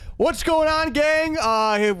What's going on, gang?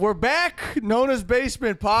 We're back. Nonna's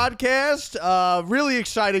Basement Podcast. Really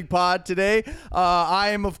exciting pod today. I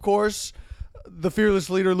am, of course, the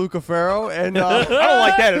fearless leader, Luca Farrow. And I don't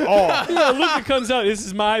like that at all. Yeah, Luca comes out. This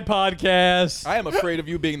is my podcast. I am afraid of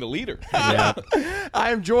you being the leader. Yeah.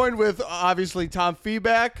 I am joined with, obviously, Tom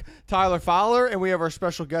Feeback, Tyler Fowler, and we have our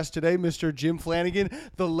special guest today, Mr. Jim Flannigan,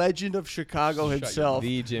 the legend of Chicago himself.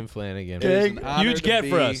 The Jim Flannigan. Gang, Huge get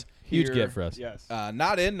for us. Huge get for us. Yes.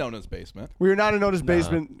 Not in Nonna's basement. we are not in Nonna's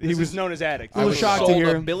basement. He was known as Addict. I was shocked to sold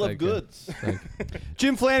hear. a bill of Thank you. goods.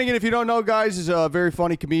 Jim Flannigan, if you don't know, guys, is a very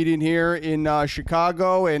funny comedian here in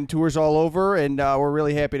Chicago and tours all over, and we're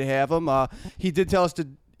really happy to have him. He did tell us to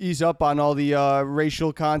ease up on all the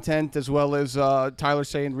racial content, as well as Tyler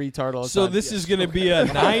saying retard all the So time. this is going to be a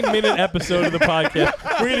 9-minute episode of the podcast.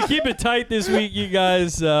 We're going to keep it tight this week, you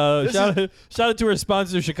guys. Shout out to our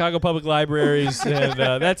sponsor, Chicago Public Libraries. And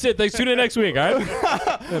that's it. Thanks. Tune in next week, all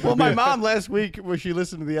right? Well, my mom last week, when she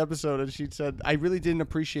listened to the episode, and she said, I really didn't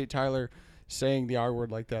appreciate Tyler saying the R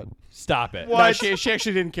word like that. Stop it. No, she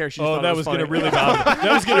actually didn't care. She just thought that it was funny. going to really bother me.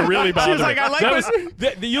 That was going to really bother me. was like, I like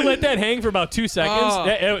that you let that hang for about 2 seconds.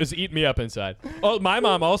 It was eating me up inside. Oh, my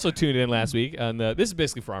mom also tuned in last week. And this is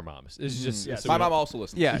basically for our moms. This is just so My we know. mom also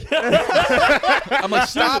listens. Yeah. I'm like,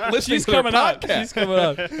 stop listening She's to their coming up. podcast. She's coming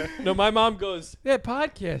up. No, my mom goes, that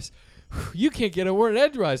podcast. You can't get a word in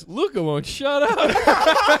edgewise. Luca won't shut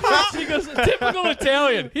up. She goes, typical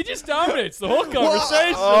Italian. He just dominates the whole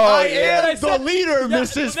conversation. I And am the leader,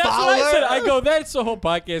 Mrs. That's Fowler. what I said. I go, that's the whole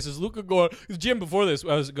podcast. Is Luca going? Jim, before this,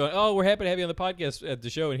 I was going, oh, we're happy to have you on the podcast at the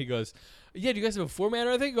show. And he goes, yeah, do you guys have a format or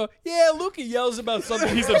anything? I go, yeah, Luca yells about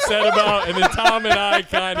something he's upset about. And then Tom and I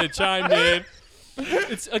kind of chimed in.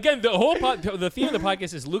 It's again the theme of the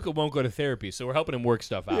podcast is Luca won't go to therapy, so we're helping him work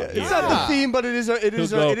stuff out. It's not the theme, but it is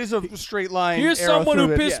a straight line. Here's arrow someone through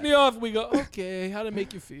who it. pissed me off. We go, okay, how to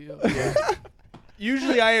make you feel?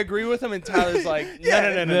 Usually I agree with him, and Tyler's like,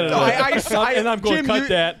 no. No. And I'm going, Jim, cut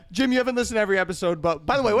that. Jim, you haven't listened to every episode, but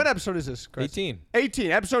by the way, what episode is this, Chris? 18.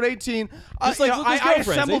 18, episode 18. Just like Luca's I girlfriends,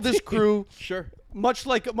 assembled this 18. crew Sure. much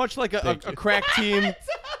like a crack team.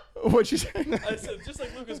 What'd you say? I said, just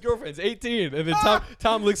like Luca's girlfriend's 18. And then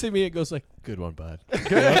Tom looks at me and goes like, good one, bud.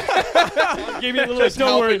 Gave me a little, Just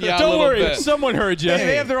don't worry, helping you out a don't little worry. bit. Someone heard you.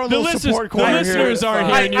 They have their own the little support the corner listeners here. aren't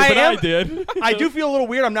Fine. hearing you, I but am- I did. I do feel a little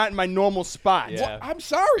weird. I'm not in my normal spot. Yeah. Well, I'm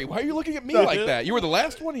sorry. Why are you looking at me like that? You were the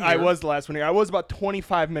last one here. I was the last one here. I was about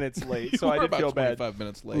 25 minutes late, so You I were did about feel bad. 25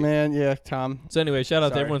 minutes late. Man, yeah, Tom. So anyway, shout out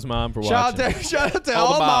to Sorry. everyone's mom for Shout watching. out to All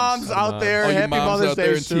all the moms. moms out there. All you Happy moms Mother's out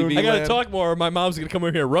there Day in soon. TV I gotta land. talk more, or my mom's gonna come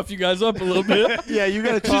over here and rough you guys up a little bit. Yeah, you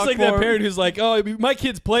gotta talk She's like that more. parent who's like, "Oh, my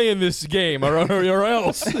kid's playing this game, or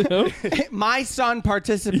else." You know? My son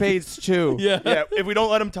participates too. Yeah. Yeah, if we don't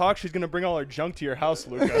let him talk, she's going to bring all her junk to your house,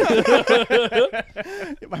 Luca.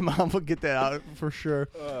 My mom will get that out for sure.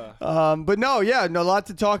 But no, a lot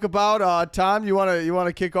to talk about. Tom, you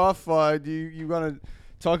wanna kick off? Do you wanna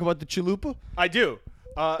talk about the Chalupa? I do.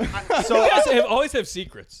 So you guys always have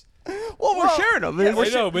secrets. Well, we're sharing them. I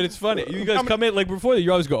know, but it's funny. You guys come in like before that.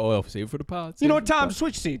 You always go, "Oh, I'll save it for the pod." You know what, Tom?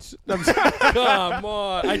 Switch seats. Come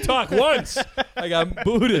on. I talked once. I got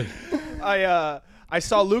booted I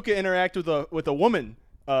saw Luca interact with a woman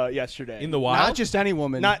yesterday. in the wild. Not just any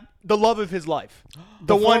woman. Not the love of his life.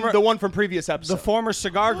 The one from previous the episode. former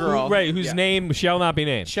cigar girl. Right, whose Yeah. name shall not be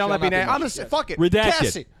named. Shall not be named. I'm gonna say, fuck it. Redacted.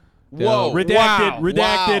 Cassie. Whoa. Redacted. Wow.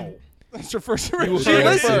 Redacted. Wow. That's her first. You She heard it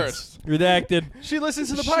listens. first. Redacted. She listens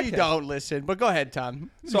to the She podcast. don't listen, but go ahead, Tom.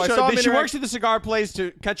 So I saw him she interact- works at the cigar place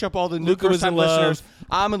to catch up all the new Luca was first-time in love. listeners.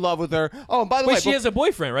 I'm in love with her. Oh, and by the way, Wait, she has a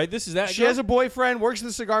boyfriend, right? This is that. she has a boyfriend, works at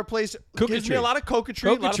the cigar place, gives me Coquetry. a lot of coquetry,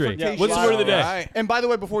 a lot of Coquetry. flirtation. What's the word of the day? Right. And by the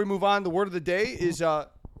way, before we move on, the word of the day is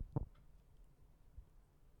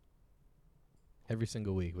Every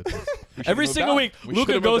single week with this. We Every should've single moved week, on. We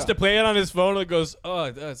Luca should've goes moved to on. play it on his phone and goes,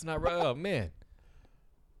 "Oh, that's not right. Oh man,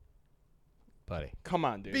 buddy." Come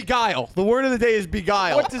on, dude. beguile. The word of the day is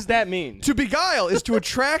beguile. What does that mean? To beguile is to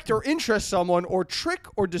attract or interest someone or trick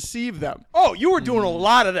or deceive them. Oh, you were doing a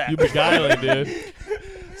lot of that. You beguiling, dude.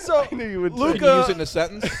 So knew you would. Can you use Luca, it in a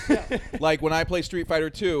sentence? Like when I play Street Fighter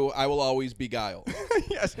 2, I will always beguile.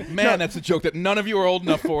 Yes. Man, that's a joke that none of you are old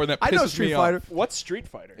enough for, and that pisses I know me Street off. Fighter. what's Street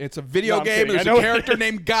Fighter? It's a video No, I'm game. kidding. There's I a know- character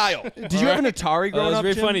named Guile. Did you have an Atari That growing was up,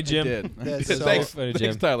 very Jim? funny, I Jim. did. That's so Thanks, funny, thanks,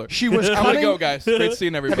 Jim. Tyler. She was I'm gonna coming. go, guys. Great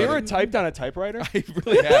seeing Have everybody. you ever typed on a typewriter? I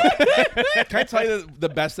really have. Can I tell you the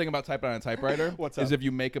best thing about typing on a typewriter? What's Is up? if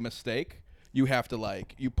you make a mistake, you have to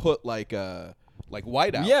you put like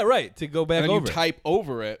whiteout. Yeah, right. To go back And then over. you type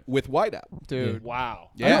over it with whiteout. Dude. Wow.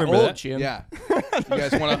 Yeah, remember old, that. Jim. Yeah. You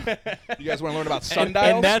guys want to learn about sundials?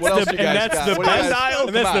 And that's what else the you guys got? best. What do you guys- And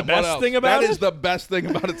Come that's on, the what best else? thing about That it. is the best thing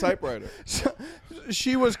about a typewriter.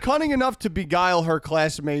 She was cunning enough to beguile her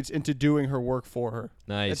classmates into doing her work for her.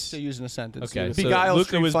 Nice. That's to use in a sentence. Okay, so Beguile Luca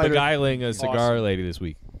Street was Fighter. beguiling a cigar Awesome. lady this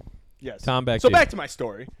week. Yes. Tom, back so to you. back to my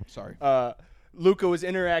story. Sorry. Luca was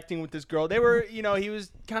interacting with this girl. They were, he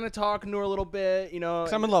was kind of talking to her a little bit,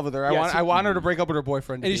 'Cause I'm in love with her. Yes. I want her to break up with her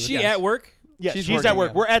boyfriend. to And be is with she us. at work? Yeah, She's she's working, at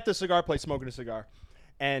work. yeah. We're at the cigar place smoking a cigar.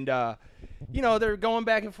 And, they're going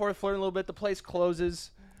back and forth, flirting a little bit. The place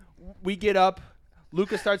closes. We get up.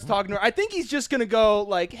 Luca starts talking to her. I think he's just going to go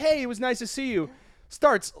like, hey, it was nice to see you.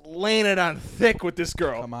 Starts laying it on thick with this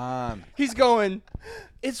girl. Come on. He's going,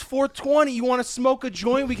 it's 4:20. You want to smoke a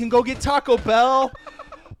joint? We can go get Taco Bell.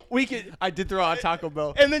 We could. I did throw out Taco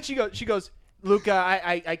Bell. And then she goes, Luca,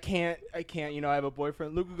 I can't, I have a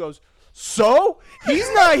boyfriend. Luca goes, so? He's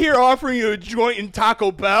not here offering you a joint in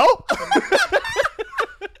Taco Bell?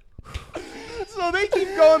 So they keep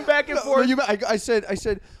going back and forth. I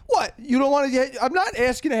said, what? You don't want to? I'm not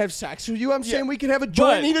asking to have sex with you. I'm saying we can have a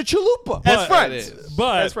joint and eat a chalupa. As But- friends.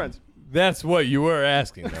 But As friends. that's what you were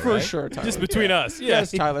asking, though, For right? sure, Tyler. Just between us. Yeah.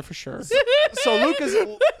 Yes, Tyler, for sure. So Luca's...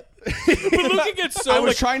 But Luca gets so I was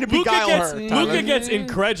like, trying to Luca beguile gets, her, Luca Tyler. gets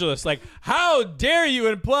incredulous. Like, how dare you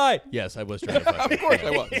imply? Yes, I was trying to fuck Of course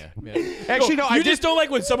I was. Yeah. Actually, no. You just don't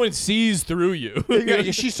like when someone sees through you. Yeah,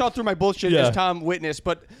 she saw through my bullshit Yeah. as Tom witnessed,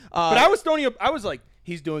 but But I was throwing you... I was like,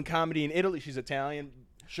 he's doing comedy in Italy. She's Italian.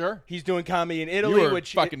 Sure. He's doing comedy in You Italy, were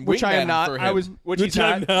which fucking which I am wingman not. for him. I was, which he's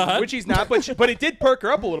I'm not, not. which he's not. But it did perk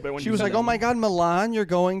her up a little bit when she you was said like, that. "Oh my God, Milan! You're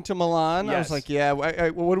going to Milan?" I Yes. was like, "Yeah."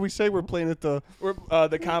 What do we say? We're playing at the We're,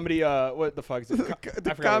 the comedy. What the fuck is it? the I forgot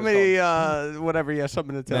what comedy, it's called. whatever. Yeah,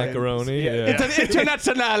 something Italian. Macaroni. Yeah. Yeah.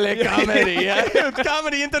 Internazionale comedy. Yeah,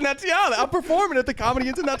 comedy internazionale. I'm performing at the comedy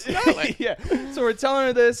internazionale. Yeah. So we're telling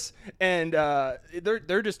her this, and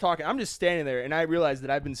they're just talking. I'm just standing there, and I realized that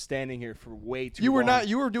I've been standing here for way too long. You were not.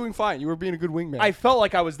 You were doing fine. You were being a good wingman. I felt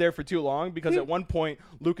like I was there for too long because at one point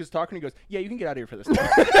Luke is talking. He goes, "Yeah, you can get out of here for this."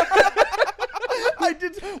 I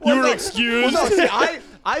did. You were no, excused. Well, no, see,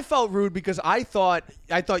 I felt rude because I thought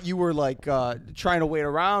you were like trying to wait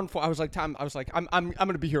around for. I was like, Tom. I was like, I'm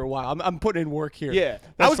gonna be here a while. I'm putting in work here. Yeah.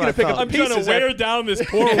 That's I was what gonna pick felt. up I'm trying to pieces wear after- down this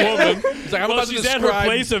poor woman. He's like, I'm while about to she's at her describe-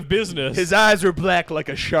 place of business. His eyes were black like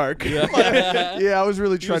a shark. Yeah, I was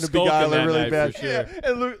really trying was to beguile skulking her really that night bad. for sure. Yeah.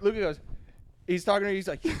 And Luke goes, he's talking to her. He's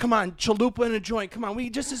like, "Come on, chalupa and a joint. Come on, we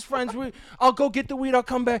just as friends. I'll go get the weed. I'll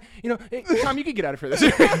come back. Hey, Tom, you can get out of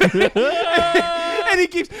here." And he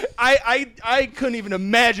keeps. I couldn't even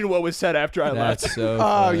imagine what was said after I left. That's so. Oh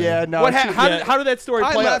funny. yeah, no. What? she- How did that story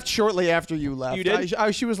I play left out? shortly after you left. You did?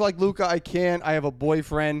 She was like, Luca, I can't. I have a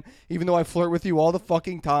boyfriend, even though I flirt with you all the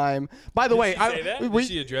fucking time. By the way, Did she say that? Did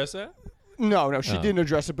she address that? no, she Oh. didn't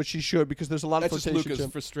address it, but she should because there's a lot That's of just flirtation.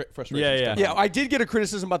 Luca's Jim. frustration. Yeah. Yeah, I did get a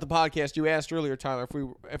criticism about the podcast. You asked earlier, Tyler,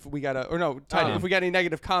 if we got if we got any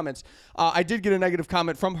negative comments. I did get a negative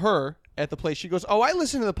comment from her at the place. She goes, "Oh, I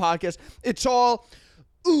listen to the podcast. It's all,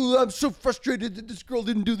 ooh, I'm so frustrated that this girl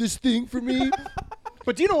didn't do this thing for me."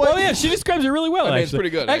 But do you know what? Oh yeah, she describes it really well. I mean, actually. it's pretty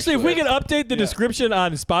good, Actually, if we actually. could update the description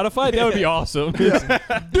on Spotify, that would be awesome.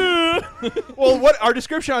 Well, what our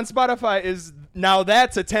description on Spotify is now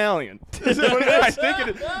that's Italian. Is it what it is? I think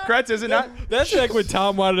it is. Kretz, is it not? That's like when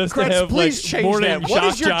Tom wanted us Kretz, to have please like change morning that. What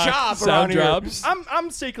shock is your jock job sound around here? drops.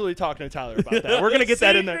 I'm secretly talking to Tyler about that. We're gonna get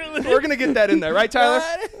that in there. Secretly? We're gonna get that in there, right, Tyler?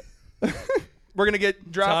 We're gonna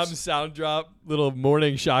get drops. Tom's sound drop, little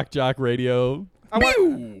morning shock jock radio.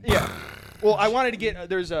 Yeah. Well, I wanted to get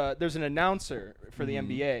there's an announcer for the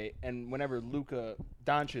NBA, and whenever Luka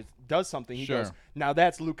Doncic does something, he Sure. goes, "Now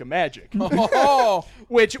that's Luka Magic." Oh,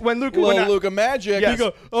 Which when Luka little Luca magic. Yes. You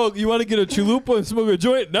go, oh, you want to get a chalupa and smoke a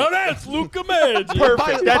joint? No, that's Luca Magic. perfect.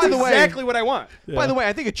 By That's the way- exactly what I want. By the way,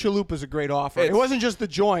 I think a chalupa is a great offer. It It's- wasn't just the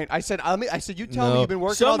joint. I said, you tell me No. you've been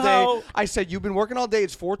working all Somehow- day. I said, you've been working all day.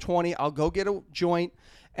 It's 4:20. I'll go get a joint,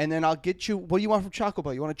 and then I'll get you. What do you want from Choco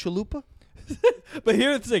Bell? You want a chalupa? But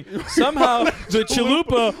here's the thing: somehow the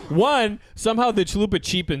chalupa, somehow the chalupa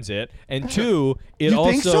cheapens it, and two, You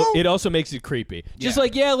think so? it also makes it creepy. Just Yeah.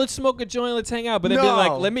 like, yeah, let's smoke a joint, let's hang out. But then being No.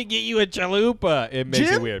 like, let me get you a chalupa, it makes it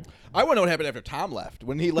Jim? weird. I want to know what happened after Tom left.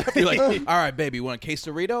 When he left, you're like, all right, baby, you want a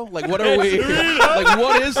quesarito? Like, what are we? Like,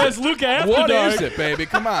 what is That's it? Luca After What Dark. is it, baby?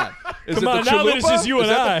 Come on. Is Come it on, the now that it's chalupa? just you Is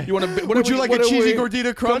and that I. The, you want to? Would you like a cheesy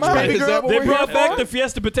gordita crunch, on, baby is girl? that what They we're brought here back for? the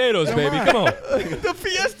Fiesta potatoes, baby. Come on. The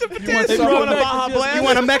Fiesta want potatoes. You some want a back Baja to Blast? You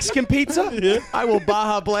want a Mexican pizza? I will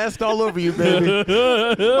Baja Blast all over you, baby.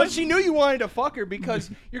 But she knew you wanted to fuck her because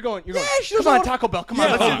you're going. she Come doesn't on, want- Taco Bell. Come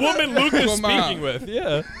Yeah, on. Let's the woman Luke is Come on. speaking with.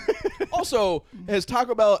 Yeah. Also, has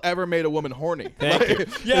Taco Bell ever made a woman horny? Thank you.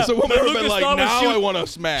 Yeah, Has a woman but ever Lucas been like, thought was now she- I want to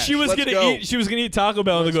smash? She was Let's gonna go. eat. She was gonna eat Taco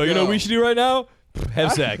Bell and they Let's go. You know go. what we should do right now?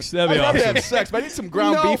 Have sex. That'd be I'd awesome. have sex, but I need some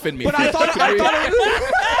ground No, beef in me. but I thought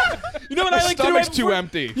You know what My I like to do? stomach's right too before-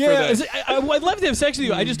 empty. Yeah, for this. I'd love to have sex with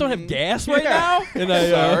you. I just don't have gas right now. And I,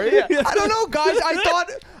 Sorry. I don't know, guys. I thought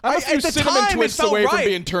I'm a few at the cinnamon time twists it felt away right. from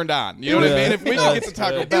being turned on. You know what I Yeah. mean? If we could get to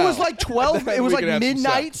Taco Bell, It was like 12. It was We like could have some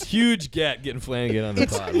midnight. huge get getting Flannigan on the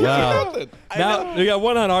pod. Yeah. Wow. Now we got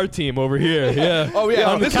one on our team over here. Yeah. Oh yeah,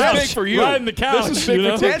 On the this couch. is big for you. Riding the couch. This is big you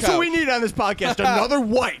know? for Tim That's what we need on this podcast. Another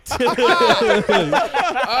white.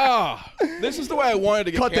 This is the way I wanted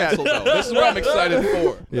to get Cut that. canceled, though. This is what I'm excited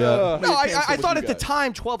for. Yeah. No, I Cancel thought with at you the guys.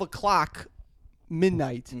 time, 12 o'clock,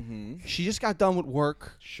 midnight. She just got done with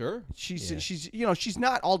work. Sure. She's she's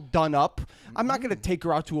not all done up. I'm not gonna take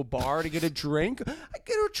her out to a bar to get a drink. I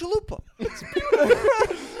get her a chalupa.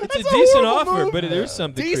 It's a decent offer, but there's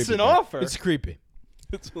something Decent creepy about it. offer. It's creepy.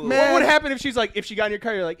 What would happen if she's like, if she got in your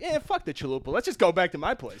car, you're like, fuck the chalupa. Let's just go back to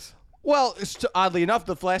my place. Well, oddly enough,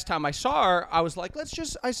 the last time I saw her, I was like,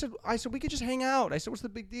 I said we could just hang out. I said, what's the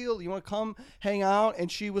big deal? You want to come hang out?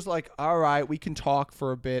 And she was like, all right, we can talk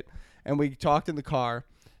for a bit. And we talked in the car.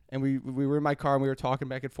 And we were in my car and we were talking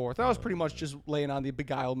back and forth. And I was pretty much just laying on the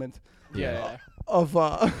beguilement Yeah. of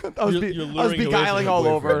I was You're luring away from beguiling your all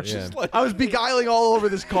over. boyfriend, yeah. I was beguiling all over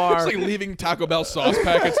this car. It's like leaving Taco Bell sauce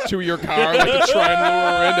packets to your car, like to try and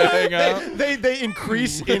lure her in to hang out. They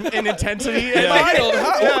increase in intensity. Mild,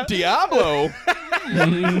 oh, Diablo.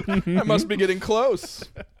 I must be getting close.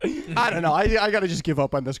 I don't know. I got to just give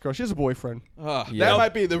up on this girl. She has a boyfriend. That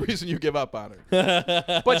might be the reason you give up on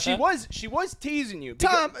her. But she was teasing you.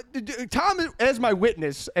 because- Tom, as my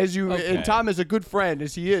witness, and Tom is a good friend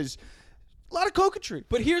as he is. A lot of coquetry.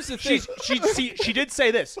 But here's the thing. She did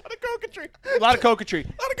say this. A lot of coquetry. A lot of coquetry.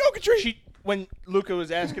 A lot of coquetry. When Luca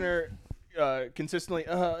was asking her consistently,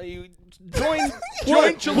 you join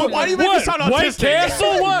Chalupa. Why do you make me sound White autistic?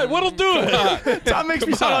 Castle? What? What'll do it? Tom makes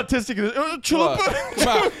me sound autistic. Chalupa. Come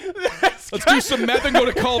on. Let's do some meth and go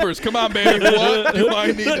to Culver's. Come on, baby. What do I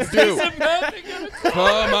need to do?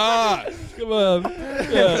 Come on. Come on.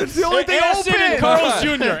 Yeah. It's the only thing Acid open. and Carl's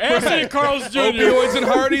Jr. Acid and Carl's Jr. Opioids and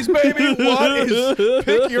Hardee's, baby. What is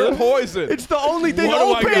pick your poison? It's the only thing What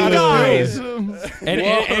do I open, gotta guys. And What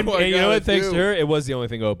and do I you know gotta what? Thanks do? to her, it was the only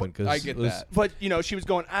thing open. Cause I get it was- that. But she was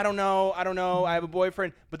going, I don't know, I have a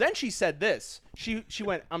boyfriend. But then she said this. She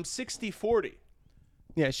went, I'm 60-40.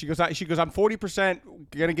 Yeah, she goes. I'm 40%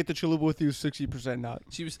 gonna get the chalupa with you, 60% not.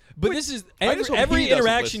 She was, but this is I just hope every he doesn't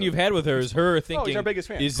interaction listen. you've had with her is her thinking, he's our biggest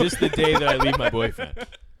fan. "Is this the day that I leave my boyfriend?"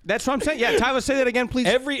 That's what I'm saying. Yeah, Tyler, say that again, please.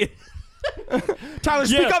 Every Tyler,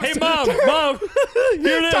 speak yeah, up. hey mom,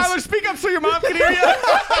 here it is. Tyler, speak up so your mom can hear you.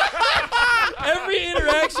 Every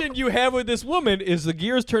interaction you have with this woman is the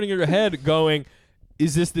gears turning in her head, going,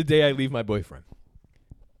 "Is this the day I leave my boyfriend?"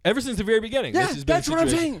 Ever since the very beginning. Yeah, this has been that's the what I'm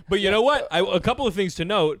situation. saying. But you know what? A couple of things to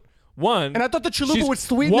note. One, And I thought the chalupa she's- would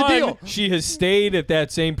sweeten the one, deal. She has stayed at that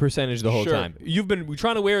same percentage the whole Sure. time. You've been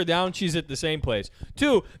trying to wear her down. She's at the same place.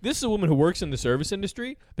 Two, this is a woman who works in the service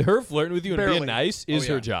industry. Her flirting with you and Barely. being nice is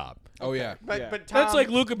yeah. her job. Oh yeah. But That's like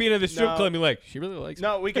Luca being at the strip No. club and being like, she really likes me.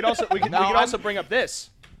 No, we could also also bring up this.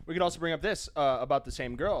 We could also bring up this about the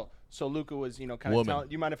same girl. So Luca was, kind of Woman. telling.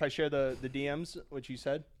 Do you mind if I share the DMs, what you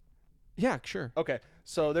said? Yeah, sure. Okay,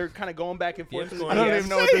 so they're kind of going back and forth. DMs in the going I don't DMs. even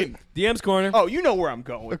know what they. DM's corner. Oh, you know where I'm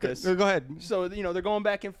going with Okay, this. go ahead. So they're going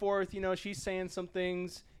back and forth. She's saying some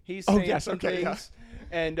things. He's Oh, saying yes, some okay, yeah.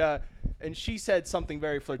 things. And she said something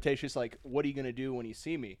very flirtatious, like, "What are you gonna do when you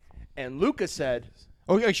see me?" And Luca said,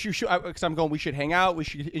 Oh, yeah, because I'm going. We should hang out. We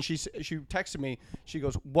should. And she texted me. She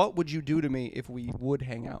goes, "What would you do to me if we would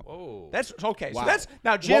hang out?" Oh. That's okay. Wow. So that's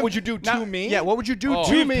now, Jim. What would you do to now- me? Yeah. What would you do Oh.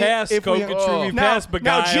 to We've me passed if we? coquetry. We've now, passed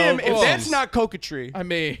now, Jim, beguile. if that's not coquetry, I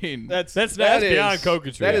mean, That's that beyond is-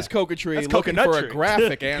 coquetry. That is coquetry. That's looking for a coconutry.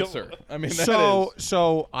 graphic answer. I mean, that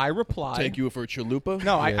so I replied. is take you for chalupa.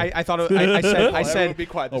 No, Yeah. I thought I said Everyone said be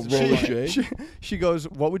quiet. a This is roll shit. J. she goes,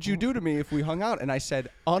 "What would you do to me if we hung out?" And I said,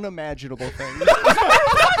 "Unimaginable things."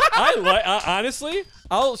 Honestly,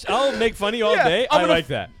 I'll make fun of you all Yeah, day. I'm I gonna- like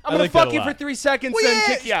that. I'm I gonna like that fuck a you lot. for 3 seconds, Well, then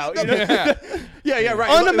yeah, kick you out. You know? Yeah, right.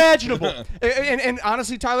 Unimaginable. And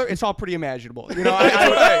honestly, Tyler, it's all pretty imaginable. You know,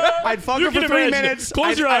 I'd fuck You her for can 3 imagine it. minutes.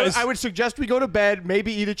 Close your eyes. I would suggest we go to bed,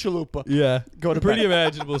 maybe eat a chalupa. Yeah, Go to pretty bed.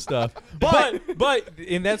 imaginable stuff. But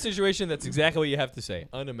in that situation, that's exactly what you have to say.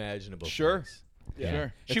 Unimaginable. Sure. things.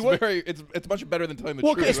 Sure. She It's was- it's much better than telling the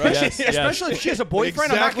Well, truth, especially, right? Yes, especially if she has a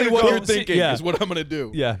boyfriend. Exactly I'm what not you're going to thinking Yeah. is what I'm gonna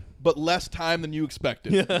do. Yeah. But less time than you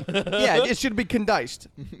expected. Yeah, it should be condensed.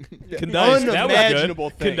 Condensed. That was Unimaginable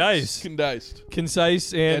good. things. Condensed. Condensed.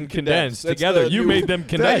 Concise and And condensed. condensed That's together. the You new- made them Did I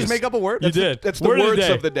condensed. just make up a word? You did. That's the Word words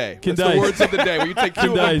of the day. That's Condensed. the words of the day. Where you take two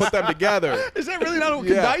of them, Condensed. put them together. Is that really not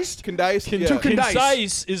Yeah. condensed? Condensed. Con- yeah. two con- Condensed.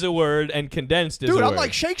 Concise is a word and condensed is Dude, a I'm word.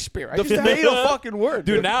 like Shakespeare. I The just fact- made a fucking word.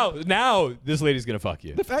 Dude, now this lady's gonna fuck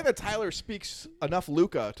you. The fact that Tyler speaks enough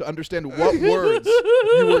Luca to understand what words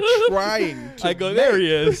you were trying to I go, there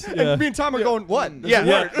he is. Yeah. And me and Tom are going, what? Yeah.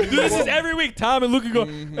 Yeah. Dude, this is every week. Tom and Luca go,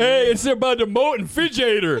 hey, it's about the moat and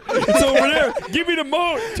refrigerator. It's over there. Give me the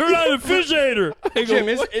moat. Turn on the refrigerator. I go, Jim,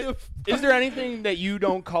 is "What the is there anything that you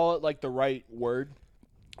don't call it like the right word?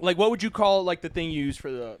 Like, what would you call like the thing you use for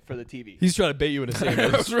the TV? He's trying to bait you into saying I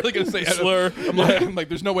this. was really going to say Slur. I'm like,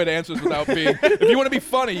 there's no way to answer this without being. If you want to be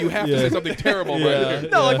funny, you have to Yeah. say something terrible Yeah. right here.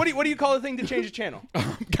 No, Yeah. like what do you call the thing to change the channel?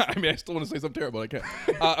 God, I mean, I still want to say something terrible. I can't.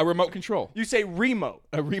 A remote control. You say remote.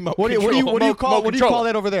 A remote. What do you control. call controller.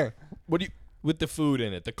 that over there? What do you? With the food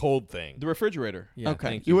in it, the cold thing. The refrigerator. Yeah, Okay.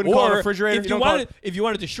 thank You wouldn't call it a Or refrigerator? If You you, don't call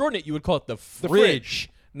wanted to shorten it, you would call it the fridge, fridge.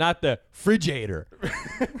 not the refrigerator.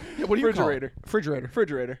 Yeah, what do you Refrigerator.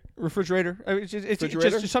 Refrigerator. Refrigerator. I mean, it's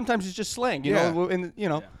Refrigerator? just sometimes it's just slang, you Yeah. know. And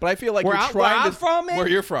But I feel like Where you're I- where trying I'm to. from, man? Where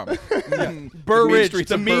you're from. Burr mean Ridge, streets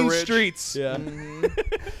the of mean Burr Ridge. streets. Yeah.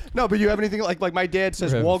 no, but you have anything like my dad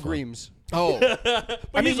says We're having fun. Walgreens. Oh.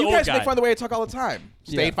 I mean, he's you an guys old make guy. fun of the way I talk all the time.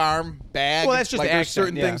 State Yeah. Farm, bag. Well, that's just like the there's accent,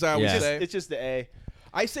 certain yeah. things I always Yeah. say. It's just the A.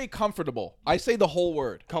 I say comfortable. I say the whole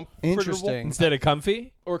word. Interesting. Instead of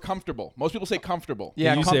comfy, Or comfortable. Most people say comfortable.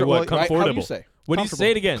 Yeah, you say what? comfortable. Right? How do you Comfortable. say? What do you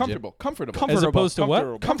say it again, Jim? Comfortable. Comfortable. Comfort- As opposed to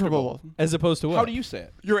Comfortable. what? Comfortable. As opposed to what? How do you say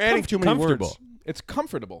it? You're adding too many Comfortable. words. It's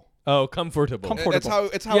comfortable. Oh, comfortable. Comfort- It's how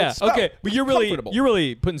it's Yeah. it's spelled. Okay, but you're Comfortable.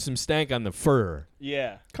 really putting some stank on the fur.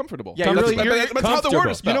 Yeah. comfortable. Yeah, that's, you're- that's how the word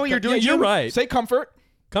comfortable. is spelled. You know what you're doing, Yeah, you're Jim? right. Say comfort.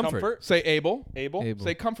 Comfort. Say able. Able. Able.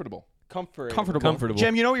 Say comfortable. Comfort. Comfortable. Comfortable.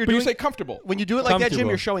 Jim, you know what you're But you doing? say comfortable. When you do it like that, Jim, Comfortable.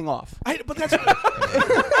 you're showing off. But that's.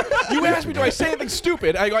 You asked me, do I say anything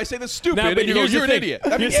stupid? I go, I say this stupid, Now, but and you go, here's the you're an thing. idiot. I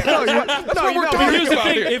mean, Here's- yeah, No, you- that's no, what you we're know, talking Here's the about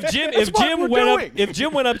thing: here. if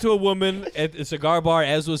Jim went up to a woman at a cigar bar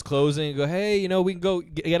as was closing and go, hey, you know, we can go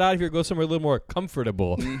get out of here, go somewhere a little more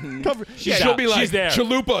comfortable. She'll be like, she's there.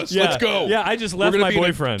 chalupas, Yeah. let's go. Yeah, I just We're left gonna my be in a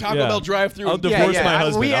boyfriend. Taco Yeah. Bell drive-through. I'll and- divorce my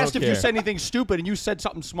husband. We I asked don't if you care. said anything stupid, and you said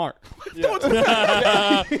something smart.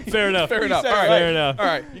 Fair enough. Fair enough. said All it right. right. Fair enough. All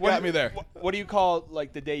right, you got me there. What do you call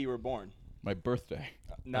like the day you were born? My birthday.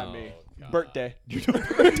 Not me. Birthday.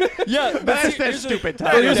 Yeah, but That's see, here's the- stupid,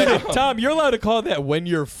 but Tom. here's the thing. Tom, you're allowed to call that when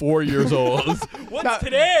you're 4 years old. What's Now-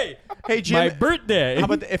 today? Hey, Jim. My birthday. How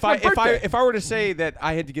about if I birthday. if I were to say that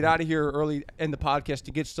I had to get out of here early in the podcast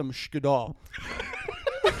to get some shkadal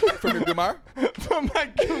From your Gumar? from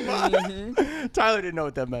my God. Tyler didn't know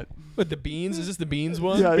what that meant. What, the beans? Is this the beans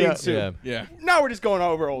one? Yeah, yeah. Beans soup. soup. Yeah. Now we're just going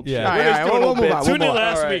over old Yeah. shit. All right, We're just all right, doing we'll old move bits. on, Tune in All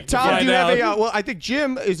last right. week. to Tom, find do you have out. a? Well, I think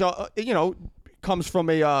Jim is comes from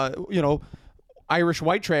a Irish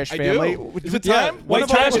white trash I family. do. Is it Yeah, time? white One of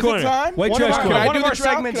our- trash is it corner. time? White One of trash our- corner. Can I one do of the our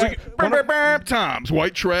drop? segments- Can I- one of- Tom's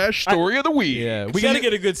White Trash Story of the Week. Yeah, we So got to you-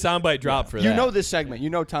 get a good soundbite drop for that. You know this segment. You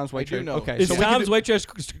know Tom's white do trash. know. Okay, It's so we can Tom's do- White Trash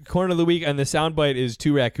Corner of the Week, and the soundbite is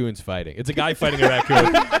two raccoons fighting. It's a guy fighting a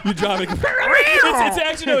raccoon. You drop it. It's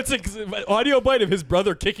actually, no, it's an audio bite of his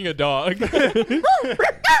brother kicking a dog.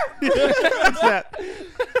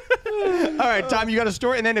 All right, Tom, you got a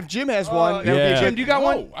story, and then if Jim has one, that'll be yeah. Jim, do you got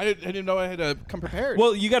one? I didn't know I had to come prepared.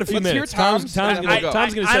 Well, you got a few Let's hear minutes. Tom's, and then we'll go.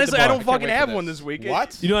 Tom's gonna set Honestly, the I bar. don't fucking wait for have this. one this week.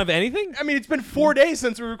 What? You don't have anything? I mean, it's been 4 days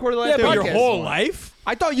since we recorded the last Yeah, but podcast. your whole life?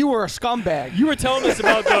 I thought you were a scumbag. You were telling us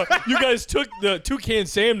about you guys took the Toucan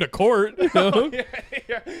Sam to court. You know?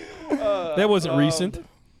 That wasn't recent.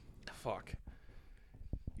 Fuck.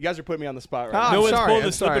 You guys are putting me on the spot right Ah, now. No I'm one's sorry, pulled I'm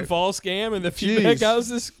the slip sorry. and fall scam and the feedback Jeez.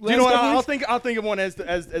 houses. Do you know what? I'll think of one as the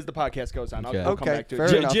podcast goes on. Okay. I'll come Okay, back to fair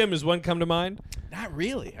it. enough. Jim, does one come to mind? Not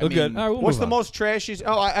really. Oh, good. All right, we'll What's move the on. most trashiest?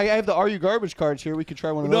 Oh, I have the Are You Garbage cards here. We could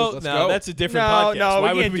try one of No, those. Let's no, go. that's a different No, podcast. no, we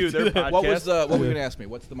Why would can't we do their that? podcast. What was what were you gonna ask me?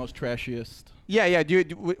 What's the most trashiest? Yeah.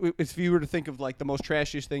 If you were to think of like the most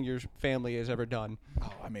trashiest thing your family has ever done.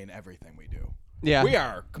 Oh, I mean everything we do. Yeah. We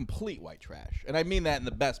are complete white trash, and I mean that in the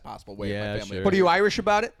best possible way. Yeah, of my family. sure. But are you Irish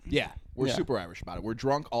about it? Yeah. We're Yeah. super Irish about it. We're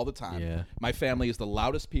drunk all the time. Yeah. My family is the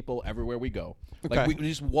loudest people everywhere we go. Like Okay. we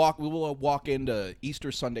just walk. We will walk into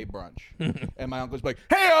Easter Sunday brunch, and my uncle's like,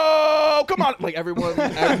 "Hey, come on!" Like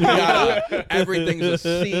everything's a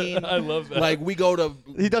scene. I love that. Like we go to.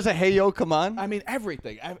 He does a hey yo, come on. I mean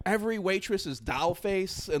everything. Every waitress is doll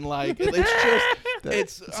face, and like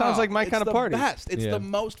it's sounds like my it's kind of the party. Best. It's Yeah. the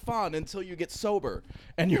most fun until you get sober,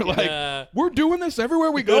 and you're like, "We're doing this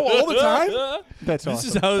everywhere we go all the time." That's This awesome.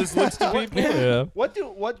 is how this looks to people. Yeah.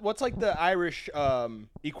 What's like the Irish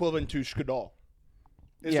equivalent to skadal?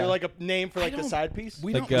 Is Yeah. there like a name for like the side piece?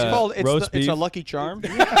 We Like, don't. It's called roast it's a beef. Lucky Charm.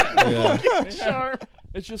 Yeah.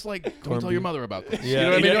 It's just like, don't tell your mother about this. Yeah. You know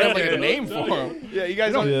what I mean? You don't have like Yeah. a name for them. Yeah, you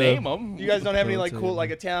guys Don't don't. name them. You guys don't have any Don't like tell cool them.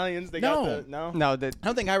 like Italians. They No. got the no. No, that I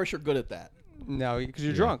don't think Irish are good at that. no, because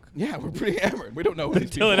you're drunk. Yeah, we're pretty hammered. We don't know what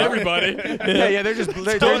these people Telling are. everybody. Yeah, they're just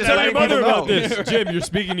they're Don't just tell letting your mother people about know. this. Jim, you're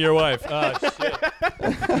speaking to your wife. Ah,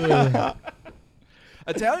 shit.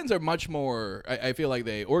 Italians are much more. I feel like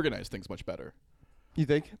they organize things much better. You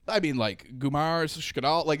think? I mean, like Gumars,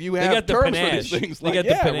 Skadal, like you They have got the terms for panache. these things. They Like, got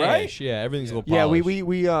yeah, the panache. right? Yeah, everything's a little Yeah, polished.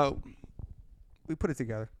 we put it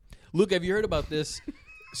together. Luke, have you heard about this? heard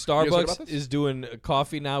Starbucks about this? is doing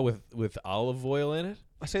coffee now with olive oil in it.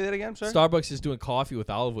 I say that again, sir. Starbucks is doing coffee with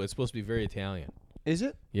olive oil. It's supposed to be very Italian. Is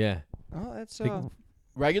it? Yeah. Oh, that's. Big-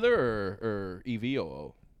 Regular or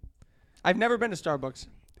EVOO? I've never been to Starbucks.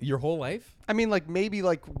 Your whole life? I mean, like maybe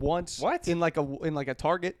like once. What? In like a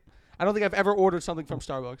Target. I don't think I've ever ordered something from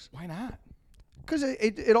Starbucks Why not? because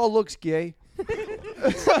it all looks gay.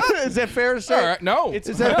 Is that fair to say? All right, no. It's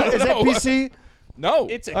Is that PC? no.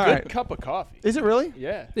 It's a All good right. cup of coffee. Is it really?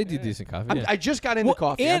 Yeah. They do decent coffee. Yeah. I just got into Well,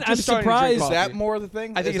 coffee. and I'm just I'm starting to drink surprised is coffee. that more the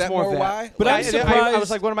thing? I think is it's that more more of that. why? But I, I'm I was surprised-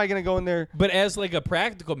 like, what am I going to go in there? But as like a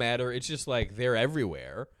practical matter, it's just like they're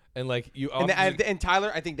everywhere, and like you. And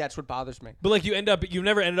Tyler, I think that's what bothers me. but like you've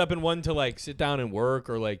never ended up in one to like sit down and work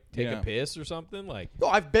or like take Yeah. a piss or something. Like No,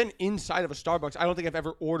 I've been inside of a Starbucks. I don't think I've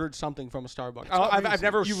ever ordered something from a Starbucks. I've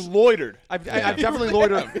never. You've loitered. I've definitely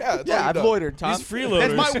loitered. Yeah, that's all Yeah, you've I've done. loitered, Tom. These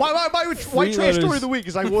freeloaders. That's my white trash story of the week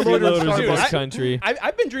is I loitered at freeloaders in Starbucks. this country.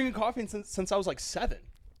 I've been drinking coffee since I was like 7.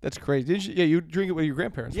 That's crazy. Didn't you? Yeah, you drink it with your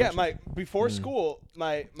grandparents. Yeah, don't you? before school,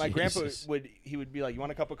 my grandpa Jesus. would be like, "You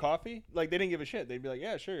want a cup of coffee?" Like they didn't give a shit. They'd be like,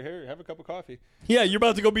 "Yeah, sure, here, have a cup of coffee." Yeah, you're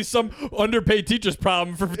about to go be some underpaid teacher's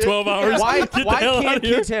problem for 12 hours. Why Get the why hell out can't of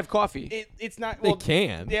here. kids have coffee? It's not. They Well,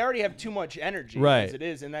 can. They already have too much energy Right. as it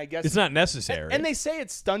is, and I guess It's not necessary. And they say it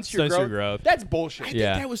stunts your Stunts your growth. growth. That's bullshit. I think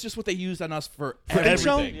Yeah. that was just what they used on us for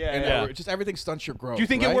everything. Yeah, And yeah. just everything stunts your growth. Do you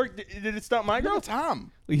think right? it worked? Did it stunt my No, growth?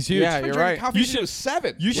 Tom. He's huge. Yeah, Been you're drinking right. Coffee You since he was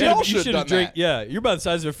 7. You We should all you should should have have done drank. that. Yeah, you're about the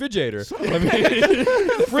size of a refrigerator. I mean,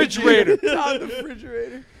 Refrigerator. On the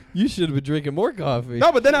refrigerator. you should have been drinking more coffee.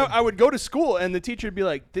 No, but then I would go to school, and the teacher would be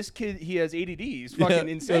like, "This kid, he has ADD. He's fucking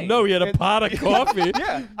Yeah. insane." No, he had a And- pot of coffee.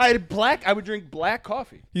 Yeah, I would drink black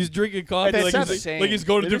coffee. He's drinking coffee That's like insane. he's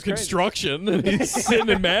going to It do is crazy. construction and he's sitting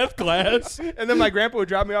in math class. And then my grandpa would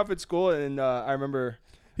drop me off at school, and I remember.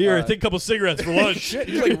 Here, take a couple cigarettes for lunch. Shit,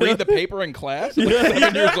 you like read the paper in class at like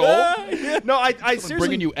 7 years old? No, I seriously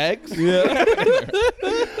Bringing you eggs? Yeah.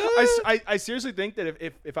 I seriously think that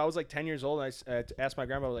if I was like 10 years old and I asked my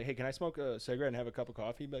grandma, like, "Hey, can I smoke a cigarette and have a cup of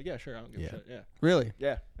coffee?" He'd be like, "Yeah, sure, I don't give a shit." Yeah, Really?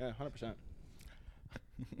 yeah, 100%.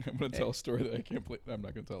 I'm going to tell a story that I can't believe. I'm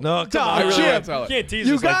not going to tell it. No, come I on. really Jim. wanna tell it. You can't tease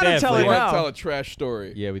You us like gotta that, tell I it please. want now. to tell a trash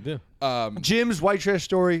story. Yeah, we do. Jim's white trash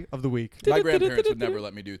story of the week. My grandparents would never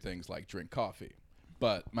let me do things like drink coffee.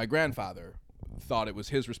 But my grandfather thought it was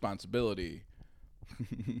his responsibility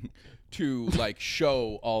to like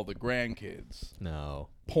show all the grandkids No.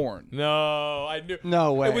 porn. No, I knew.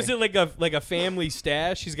 No way. Was it like a family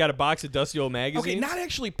stash? He's got a box of dusty old magazines. Okay, not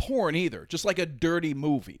actually porn either. Just like a dirty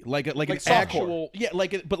movie, like an softcore. actual,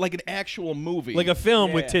 but like an actual movie, like a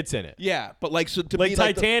film with Yeah. tits in it. yeah, but like so to Like be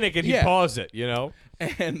Titanic, and he yeah. paused it. You know.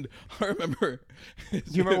 And I remember, Do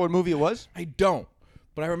you remember what movie it was? I don't,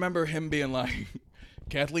 but I remember him being like,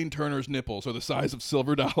 Kathleen Turner's nipples are the size of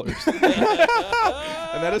silver dollars.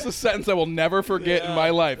 And that is a sentence I will never forget in my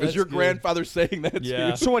life. Is that's your good. grandfather saying that to Yeah.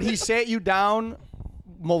 you? So what? He sat you down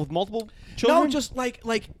with multiple children? No, just like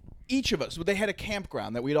each of us. They had a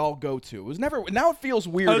campground that we'd all go to. It was never. Now it feels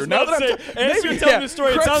weirder. I was now about that to I'm say, ta- as you're telling the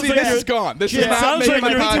story, it Crap, sounds see, like this you're- is gone. This Yeah, is it not sounds making like my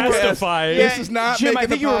you're podcast. testifying. This is not Jim, I making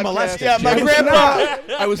think the you were podcast. molested. Yeah, my Jim. grandpa.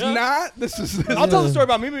 I was not. This is. I'll tell the story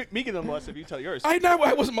about me getting molested if you tell yours. I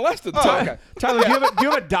wasn't molested. Oh, Tom. okay. Tyler, do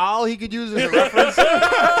you have a doll he could use as a reference?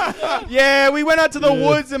 Yeah, we went out to the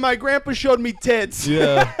woods, and my grandpa showed me tits.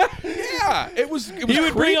 Yeah. Yeah, it was. It was He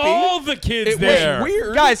would bring creepy. all the kids It there. was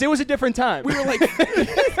weird. Guys, it was a different time. We were like,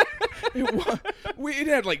 We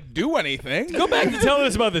didn't have to like do anything. Go back to telling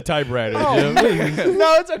us about the typewriter, Jim.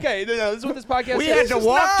 No, it's okay. No, this is what this podcast We is. had to It's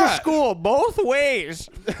walk to not. school both ways.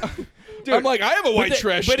 Dude, I'm like, I have a white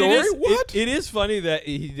trash story. It is funny that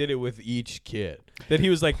he did it with each kid. That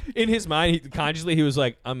he was like, in his mind, consciously, he was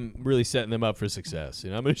like, I'm really setting them up for success.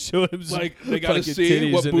 You know, I'm going to show him some Like they got to fucking see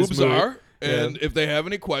titties what in this boobs movie. are, and Yeah. if they have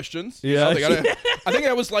any questions, Yeah. they gotta, I think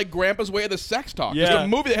that was like Grandpa's way of the sex talk. Just Yeah. a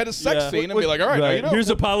movie that had a sex Yeah. scene and be like, all right, now you know.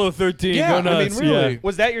 Here's Apollo 13. Yeah, Go nuts. I mean, really. Yeah.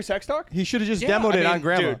 Was that your sex talk? He should have just Yeah, demoed I it mean, on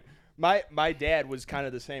Grandma. Dude, my dad was kind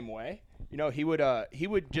of the same way. You know, he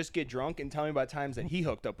would just get drunk and tell me about times that he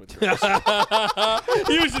hooked up with girls.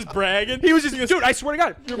 He was just bragging. He was just, dude, I swear to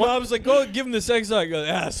God. Your mom's like, go give him the sex talk. He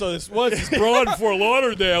goes, so this broad in Fort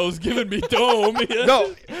Lauderdale was giving me dome.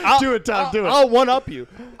 No, Do it, Tom, do it. I'll one up you.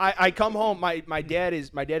 I come home, my dad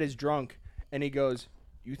is drunk, and he goes,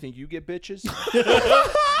 "You think you get bitches?"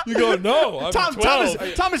 You go, no, I'm Tom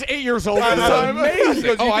 12. Tom is 8 years old. I'm amazing.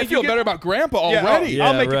 Amazing. Oh, I feel better about Grandpa Yeah, already. Yeah,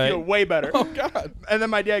 I'll make right. you feel way better. Oh God. And then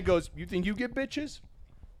my dad goes, "You think you get bitches?"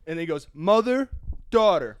 And he goes, "Mother,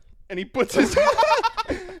 daughter." And he puts his.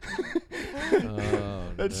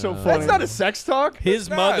 That's so funny. That's not a sex talk. His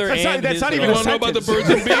mother That's not- and that's his not You even a want to know about the birds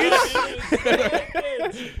and bees?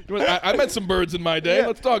 I met some birds in my day. Yeah.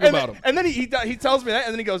 Let's talk And about then- them. And then he tells me that,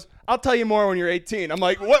 and then he goes, "I'll tell you more when you're 18." I'm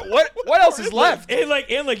like, what else is left? And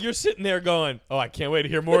like you're sitting there going, oh, I can't wait to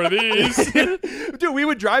hear more of these. Dude, we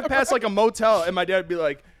would drive past like a motel, and my dad would be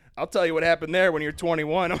like, "I'll tell you what happened there when you're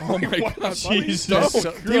 21." Oh my God. Jesus.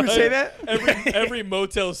 So- do you say that? Every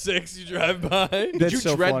Motel 6 you drive by. Did you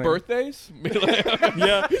so dread funny. birthdays?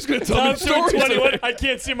 Yeah. He's gonna tell me Tom's doing stories. 21. I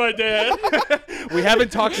can't see my dad. We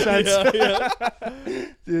haven't talked since. Yeah.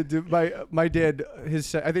 Dude, my dad, I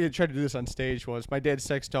think I tried to do this on stage once. My dad's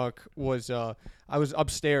sex talk was, I was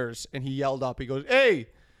upstairs and he yelled up. He goes, "Hey,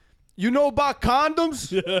 you know about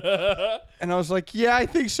condoms?" And I was like, "Yeah, I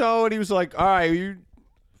think so." And he was like, "All right, you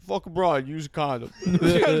fuck abroad, use a condom."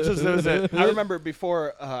 That was it. I remember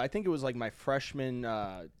before, I think it was like my freshman,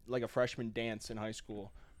 like a freshman dance in high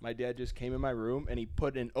school. My dad just came in my room and he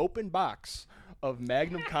put an open box of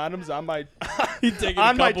Magnum condoms on my He'd taken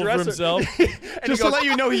on a my couple for dresser. himself. And Just he to goes, let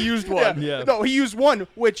you know he used one. Yeah. No, he used one,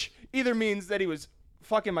 which either means that he was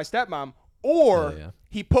fucking my stepmom, or Yeah.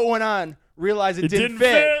 he put one on, realized it didn't didn't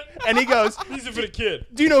fit, fit. and he goes, These are for the kid.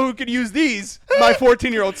 "Do you know who could use these? My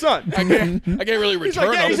 14-year-old son." I can't really return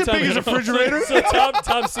like, yeah, them. he's a big as a refrigerator. So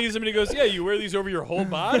Tom sees him and he goes, yeah, you wear these over your whole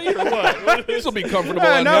body or what? This will be comfortable.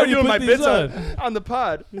 Yeah, on now we're him. doing put my these bits on? on the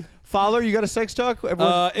pod. Fowler, you got a sex talk?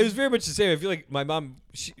 Everyone, It was very much the same. I feel like my mom,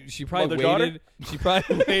 she probably Mother-daughter? waited. She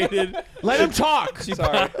probably waited. let him talk.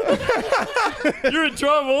 Sorry, You're in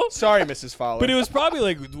trouble. sorry, Mrs. Fowler. But it was probably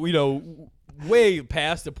like, way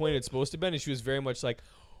past the point it's supposed to have been. And she was very much like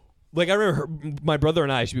I remember my brother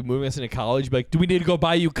and I should be moving us into college. Be like, do we need to go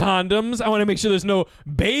buy you condoms? I want to make sure there's no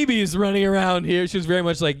babies running around here. She was very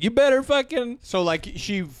much like, you better fucking. So like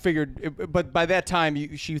she figured, but by that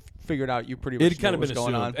time she figured out you pretty much It kind knew of what been was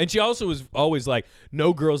going assumed. on. And she also was always like,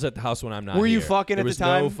 no girls at the house when I'm not Were you here. fucking There at the was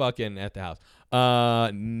time? No fucking at the house.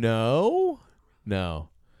 No.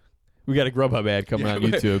 We got a Grubhub ad coming on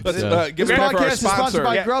YouTube. Let's so. give This it up for our podcast is sponsored sponsor.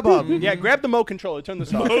 by Grubhub. yeah, grab the Mo controller, turn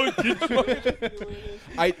this off.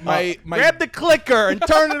 My Grab the clicker and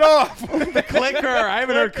turn it off. The clicker. I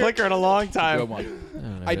haven't heard clicker in a long time. good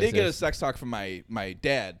one. I did get a sex talk from my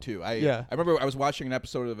dad too. I remember I was watching an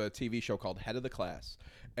episode of a TV show called Head of the Class,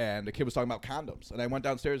 and the kid was talking about condoms, and I went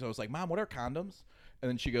downstairs and I was like, "Mom, what are condoms?" And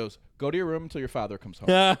then she goes, "Go to your room until your father comes home."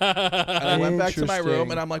 And I went back to my room,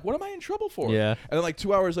 Interesting. and I'm like, "What am I in trouble for?" Yeah. And then like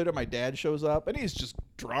 2 hours later, my dad shows up, and he's just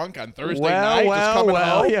drunk on Thursday Well, night, well, just coming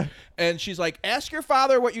well, home. yeah. And she's like, "Ask your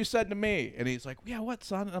father what you said to me." And he's like, "Yeah, what,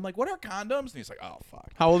 son?" And I'm like, "What are condoms?" And he's like, "Oh, fuck."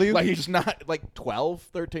 How old are you? Like he's not like 12,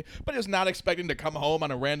 13, but he's not expecting to come home on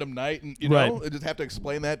a random night and Right. just have to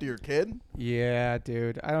explain that to your kid. Yeah,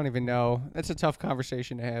 dude. I don't even know. That's a tough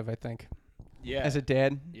conversation to have, I think. Yeah. As a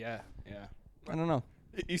dad, yeah. I don't know.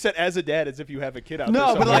 You said as a dad as if you have a kid out there.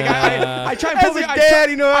 No, but somewhere. like I try and As put me, a dad,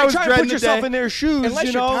 you know, I was try and dreading put the yourself day. in their shoes. Unless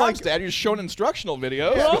you you're know, Tom's like dad, you're just showing instructional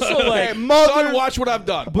videos. But also, like, Son, watch what I've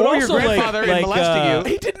done. but or your also, like- grandfather like, molesting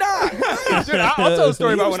you. He did not. Dude, I'll tell a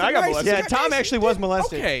story about He when was I got nice. molested. Yeah, Tom actually was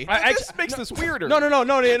molested. Okay, I this makes this weirder.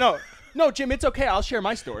 No, Jim, it's okay. I'll share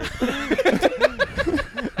my story.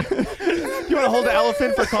 You want to hold the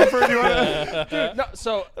elephant for comfort? You wanna... No,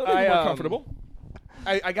 so More I comfortable.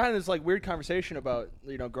 I got in this like weird conversation about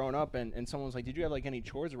growing up, and someone was like, "Did you have like any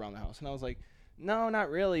chores around the house?" And I was like, "No, not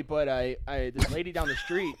really." But I this lady down the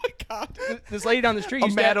street, this lady down the street,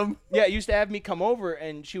 used to madam. used to have me come over,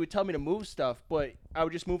 and she would tell me to move stuff, but I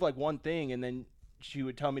would just move like one thing, and then she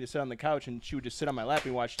would tell me to sit on the couch, and she would just sit on my lap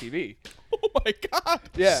and watch TV. Oh my God.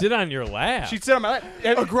 Yeah. Sit on your lap. She'd sit on my lap.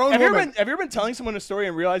 A grown have you woman. ever been telling someone a story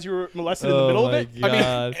and realized you were molested in the middle of it? God.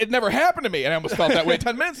 I mean, it never happened to me, and I almost felt that way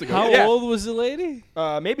 10 minutes ago. How Yeah. old was the lady?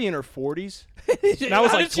 Maybe in her 40s. And I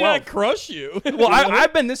was How like did she not 12. crush you? Well,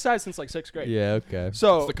 I've been this size since like 6th grade. Yeah, okay.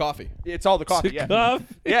 So It's the coffee. it's all the coffee. Yeah. Coffee.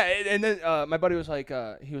 Yeah. And then my buddy was like,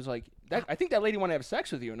 he was like, I think that lady wanted to have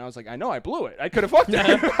sex with you, and I was like, I know, I blew it. I could have fucked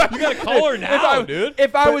her. You gotta call her now, dude.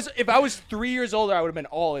 If I was 3 years older, I would have been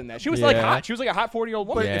all in that. She was like Yeah. hot. She was like a hot 40-year-old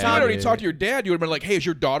woman. Yeah. If you had already dude. talked to your dad, you would have been like, "Hey, is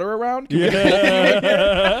your daughter around?" Can we-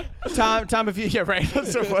 Yeah. Tom, if you yeah right.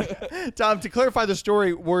 That's so funny. Tom, to clarify the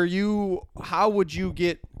story, how would you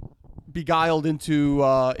get beguiled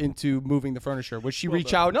into moving the furniture? Would she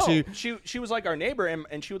reach out No, to? she was like our neighbor,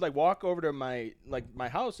 and she would like walk over to my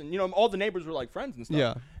house, and all the neighbors were like friends and stuff.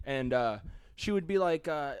 Yeah. And she would be like,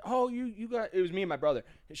 "Oh, you got." It was me and my brother.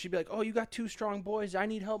 And she'd be like, "Oh, you got 2 strong boys. I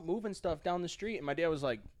need help moving stuff down the street." And my dad was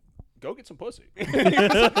like, "Go get some pussy."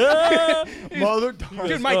 Mother,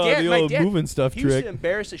 Dude, my the dad, old moving stuff he used trick. to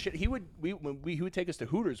embarrass the shit. He would take us to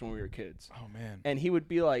Hooters when we were kids, Oh man. and he would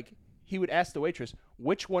be like, he would ask the waitress,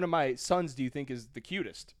 "Which one of my sons do you think is the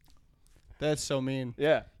cutest?" that's so mean.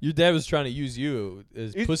 Yeah, Your dad was trying to use you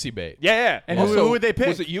as He's- pussy bait. yeah. And Also, who would they pick?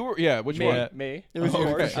 Was it you or which Me, one? me. It was of you,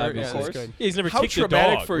 course, for sure. of Yeah, course. that's good. Yeah, he's never How kicked a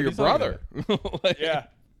traumatic dog. for What are your you talking brother. about? Like, Yeah.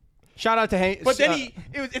 Shout out to Hank. But then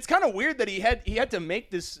it's kind of weird that he had to make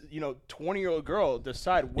this 20-year-old girl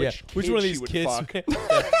decide which Which kid one of she these would kids? fuck.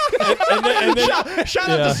 and then, shout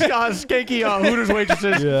out to skanky Hooters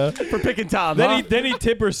waitresses Yeah. for picking Tom. then he'd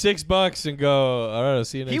tip her $6 and go, all right, I'll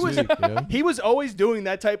see you next He was week. You know? he was always doing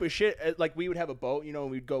that type of shit. Like we would have a boat,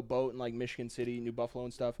 we'd go boat in like Michigan City, New Buffalo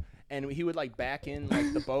and stuff, and he would like back in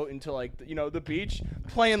like the boat into like the beach,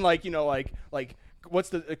 playing like what's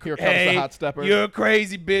the Here comes the hot stepper. You're a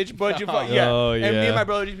crazy bitch, but you fuck yeah. Oh, And me yeah. and my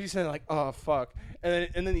brother just be saying like, oh fuck, and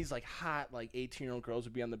then these like hot like 18-year-old girls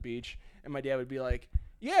would be on the beach, and my dad would be like,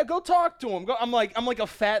 yeah, go talk to him. I'm like a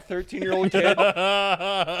fat 13-year-old kid.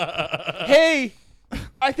 Hey,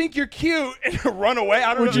 I think you're cute, and run away.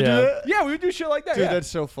 I don't Would know. you do that? Yeah, we would do shit like that. Dude, yeah. that's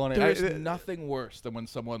so funny. There's nothing worse than when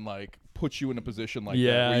someone like puts you in a position like that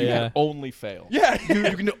Yeah, where you yeah. can only fail. Yeah.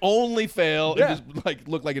 you can only fail Yeah. and just like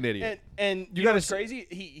look like an idiot. And you know what's crazy?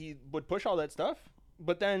 He would push all that stuff.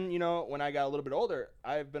 But then, when I got a little bit older,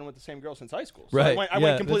 I've been with the same girl since high school. So Right. I went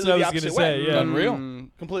Yeah, completely that's what the I was opposite gonna way. say, yeah. Unreal.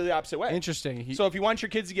 Completely opposite way. Interesting. So if you want your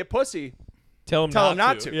kids to get pussy, Tell him Tell not him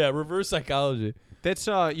not to. Yeah, reverse psychology. That's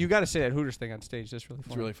you got to say that Hooters thing on stage. That's really It's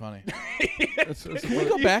funny. really funny. That's Can we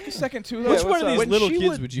go back a second too? Though? Which what's one of up? these When little she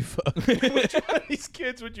kids would you fuck? which one of these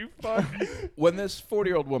kids would you fuck? When this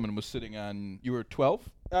 40-year-old woman was sitting on, you were 12.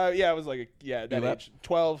 Yeah, I was like, that You age.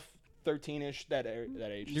 12, 13-ish, that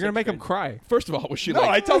age. You're gonna make him cry. First of all, was she No, like?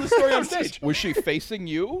 I tell the story on stage. Was she facing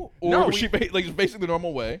you, or No, was she like facing the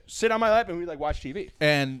normal way? Sit on my lap and we like watch TV.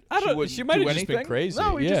 And I don't. wouldn't She might do have just been anything? crazy.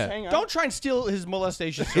 No, we yeah. just hang out. Don't try and steal his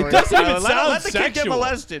molestation story. doesn't even Tyler. sound let the kid get sexual.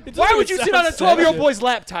 molested. It Why doesn't would you even sit on a sound 12-year-old sexual. boy's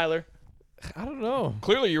lap, Tyler? I don't know.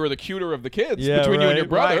 Clearly, you were the cuter of the kids Yeah, between you and right, your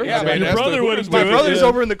brother. right. Yeah, I mean, your that's the brother Hooters would've My do it, brother's yeah.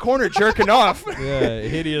 over in the corner jerking off. Yeah,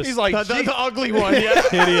 hideous. He's like, The ugly one. Yeah.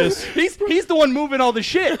 hideous. he's the one moving all the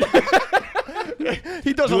shit.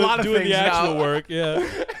 He does a lot of doing things the actual now. work. Yeah.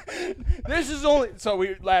 This is only so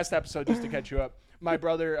we last episode just to catch you up. My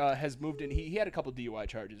brother has moved in. He had a couple DUI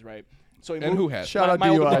charges, right? So he And moved, who has? Shout out my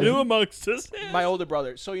older DUI. brother. New amongst us. My older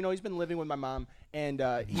brother. So he's been living with my mom, and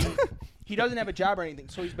he doesn't have a job or anything.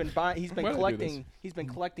 So he's been Why do they do collecting. He's been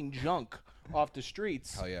collecting junk off the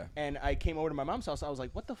streets. Hell yeah. And I came over to my mom's house. I was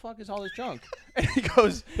like, "What the fuck is all this junk?" And he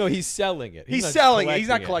goes, No, he's selling it. "He's not selling it. He's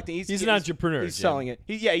not collecting collecting. He's an entrepreneur. He's Jim. selling it.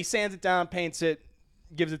 He sands it down, paints it,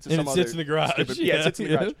 gives it to And some it other sits in the garage. stupid- Yeah, it sits in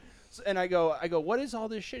the yeah. garage. And I go, what is all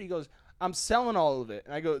this shit? He goes, I'm selling all of it.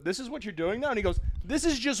 And I go, this is what you're doing now? And he goes, this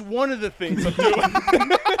is just one of the things I'm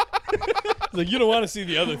doing. It's like, you don't want to see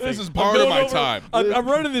the other thing. This is I'm part of going my over- time. I'm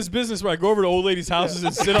running this business where I go over to old ladies' houses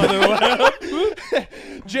and sit on their lap.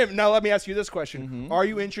 Jim, now let me ask you this question. Mm-hmm. Are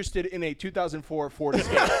you interested in a 2004 Ford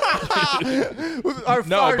Escape? Our,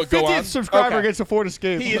 No, our but go 50th on. subscriber Okay. gets a Ford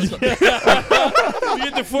Escape. He is, You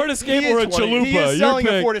get the Ford Escape or a Chalupa. he is Your selling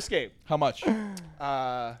a pick. Ford Escape. How much?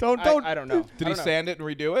 I Don't- I don't know. Did I he don't know. sand it and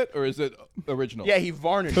redo it, or is it original? Yeah, he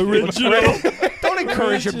varnished it. Original. Don't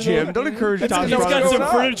encourage him, Jim. Don't encourage Tom's It's got brother. some going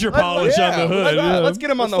on? furniture polish on the hood. yeah. Let's get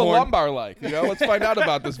him on What's the the horn. lumbar like? Let's find out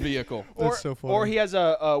about this vehicle. Or, so funny. or he has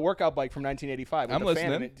a workout bike from 1985 with I'm a fan in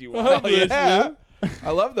listening. it. Do you Oh, want it? yeah. Yeah,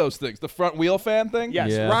 I love those things. The front wheel fan thing.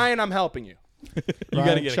 Yes, Yeah. Ryan, I'm helping you. You got to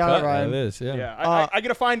Ryan, get a shout cut out out Ryan. of this. Yeah. Yeah, I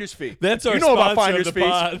get a finder's fee. That's our you know about sponsor finder's of the fees.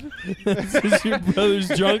 pod. This is your brother's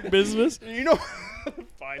junk business. You know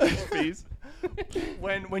finder's fees.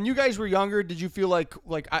 When you guys were younger, did you feel like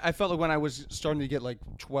I felt like when I was starting to get like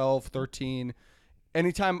 12, 13,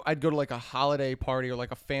 anytime I'd go to like a holiday party or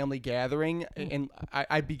like a family gathering, and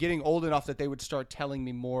I'd be getting old enough that they would start telling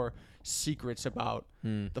me more secrets about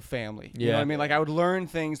the family. You know what I mean? Like I would learn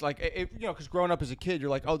things like, because growing up as a kid, you're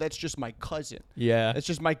like, oh, that's just my cousin. Yeah. It's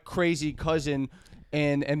just my crazy cousin.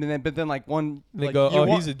 But then like one, They like, go,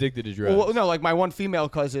 you he's addicted to drugs. well, no, like my one female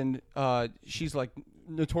cousin, she's like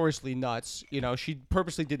notoriously nuts. You know, she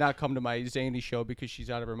purposely did not come to my zany show because she's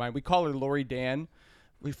out of her mind. We call her Lori Dan.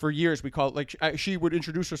 For years, we call it like she would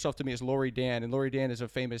introduce herself to me as Lori Dan, and Lori Dan is a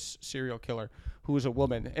famous serial killer who is a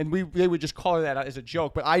woman, and they would just call her that as a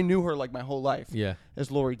joke. But I knew her like my whole life,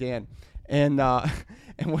 as Lori Dan, and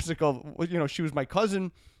what's it called? You know, she was my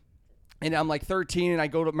cousin. And I'm like 13, and I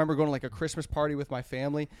remember going to like a Christmas party with my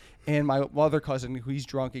family, and my other cousin, who he's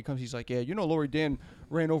drunk, he comes, he's like, yeah, you know, Lori Dan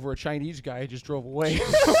ran over a Chinese guy and just drove away.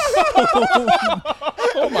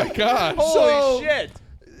 Oh my God! Holy shit!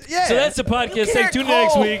 Yeah. So that's the podcast. Stay tuned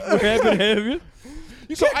next week. We're happy to have you.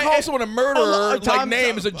 You can't call someone a murderer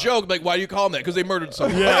name as a joke. Like, why do you call them that? Because they murdered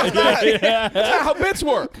someone. Yeah. That's not how bits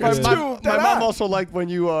work. My mom also liked when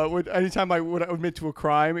you anytime I would admit to a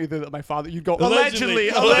crime, either my father, you'd go allegedly.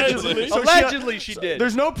 Allegedly, she did.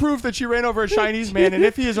 There's no proof that she ran over a Chinese man, and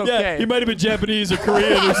if he is okay, he might have been Japanese or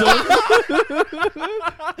Korean or something.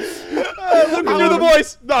 Look, do the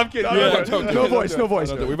voice. No, I'm kidding. No voice.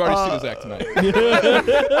 We've already seen his act tonight.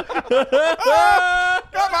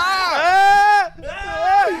 Come on!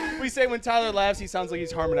 We say when Tyler laughs, he sounds like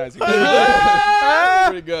he's harmonizing.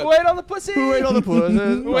 Pretty good. Wait on the pussy. Who ate all the pussy?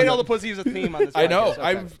 Who ate all the pussy is a theme on this podcast. I know. Okay.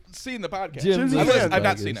 I've seen the podcast. Jim's I've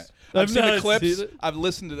not seen it. I've seen the not clips. seen it. I've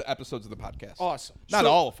listened to the episodes of the podcast. Awesome. Not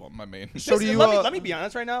all of them, I mean. So do you? Let me be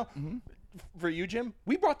honest right now. For you, Jim,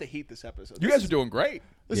 we brought the heat this episode. You guys are doing great.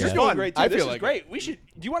 This You're is doing fun. great too. I This feel is like great. We should.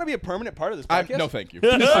 Do you want to be a permanent part of this podcast? No, thank you.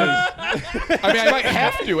 I mean, I might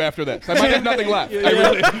have to after this. I might have nothing left. I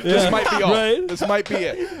really. This might be all. Right. This might be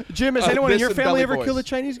it. Jim, has anyone in this your and family belly ever boys. killed a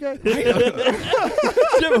Chinese guy?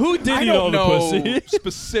 Jim, who did I eat all don't the know pussy?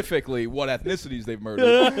 specifically what ethnicities they've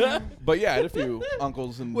murdered, but yeah, I had a few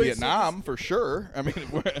uncles in Vietnam for sure. I mean,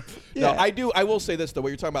 no, I do. I will say this though: what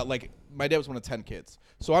you're talking about, like my dad was one of 10 kids,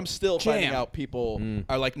 so I'm still finding out people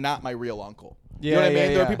are like not my real uncle. You know what I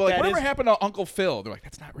mean? There are people like, whatever happened to Uncle Phil? They're like,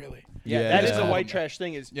 that's not really. Yeah, that is a white trash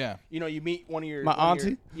thing. Is Yeah. You know, you meet one of your My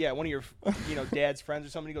auntie? one of your dad's friends or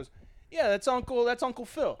somebody goes, yeah, that's Uncle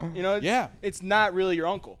Phil. You know, Yeah. It's not really your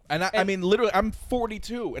uncle. And I mean, literally, I'm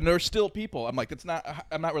 42, and there's still people. I'm like,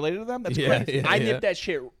 I'm not related to them. That's crazy. I nipped that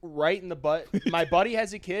shit right in the butt. My buddy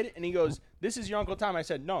has a kid, and he goes, "This is your Uncle Tom." I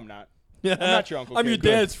said, "No, I'm not. I'm not your uncle. I'm your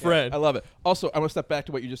dad's friend. I love it. Also, I want to step back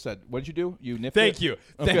to what you just said. What did you do? You nipped Thank it? you.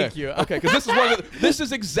 Okay. Thank you. Okay, because this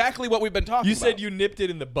is exactly what we've been talking You about. said you nipped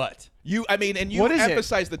it in the butt. You What is it?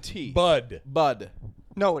 emphasize the T. Bud. Bud.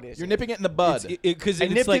 No, it is. You're nipping it in the bud. Because I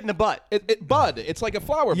nipped it in the butt. Bud. It's like a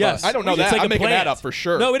flower Yes. bud. I don't know It's that. like I'm a making plant. that up for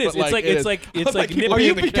sure. No, it is. But It's like I'm nipping- keep Are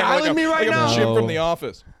you looking at the camera beguiling me right like now? I'm Jim from No. The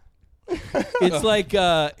Office.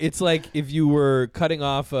 It's like if you were cutting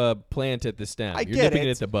off a plant at the stem. I You're get nipping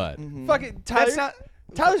it. at the bud. Fucking That's Tyler. not.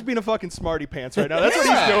 Tyler's being a fucking smarty pants right now. That's what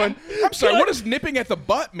he's doing. I'm sorry. What does nipping at the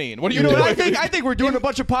butt mean? What are you You know doing? what I think we're doing a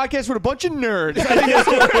bunch of podcasts with a bunch of nerds.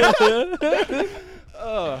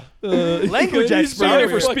 Language He's expert. Sorry You're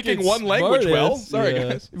for fucking speaking one language smart well. ass. Sorry, Yeah.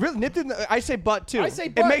 guys. Really nipped in the, I say butt too. I say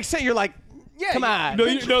It butt. makes sense. You're like, Yeah, come on. No,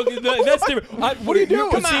 that's different. What do you do?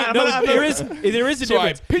 Come Come on, there is a So I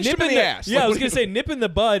difference. pinched him in the ass. Yeah, Like, I was what gonna say nip in the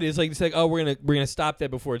bud is like it's like, oh, we're gonna stop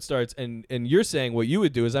that before it starts, and you're saying what you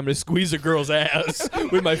would do is I'm gonna squeeze a girl's ass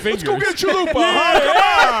with my fingers. Let's go get Chalupa. Huh?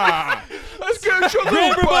 Come on. Let's get Chalupa.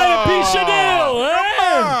 Grab her by the piece of nail,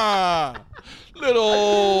 Come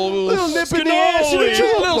on. Little nip in the ass and a Schnolly.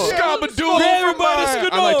 Chalupa. Little scabadool. Grab her by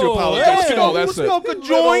the I like to Schnol. apologize. Hey. Schnol, that's it. Smoke a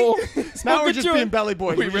joint. Now Smoke we're a just joint. being belly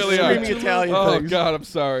boys. We We're really just are. screaming Italian Oh, things. God, I'm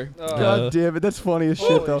sorry. God damn it. That's funny as shit,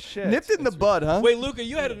 Holy though. shit. Nipped in the bud, huh? Wait, Luca,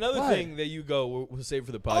 you had another What? thing that you we'll save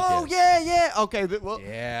for the podcast. Oh, yeah. Okay. Well,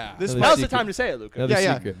 Yeah. this Another Now's the secret. time to say it, Luca. Another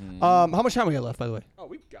yeah. secret. How much time we got left, by the way? Oh,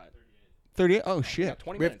 we've got 38? Oh, shit.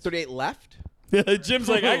 20 We have minutes. 38 left? Jim's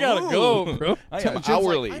like, I gotta go, bro. I am Jim's like,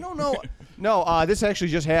 hourly. I don't know. No, this actually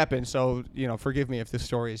just happened, so forgive me if this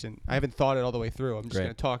story isn't. I haven't thought it all the way through. I'm just Great.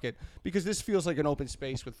 gonna talk it because this feels like an open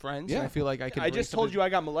space with friends. Yeah. And I feel like I can. I just told you I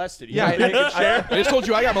got molested. Yeah, I could share. I just told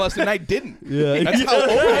you I got molested and I didn't. Yeah. That's how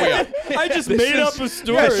open we are. I just This made is- up a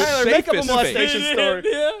story. Yeah, Tyler, make up a Safest molestation space. story.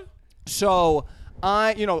 Yeah. So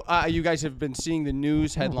You guys have been seeing the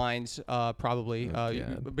news headlines, probably.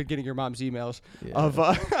 You've been getting your mom's emails of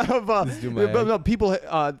people.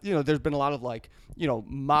 There's been a lot of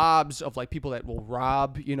mobs of people that will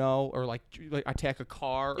rob, or like attack a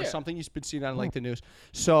car or something. You've been seeing on the news.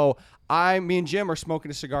 So me and Jim are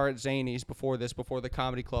smoking a cigar at Zany's before the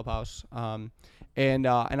comedy clubhouse, and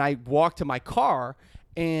I walk to my car,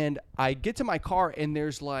 and I get to my car, and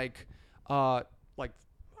there's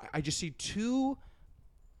I just see two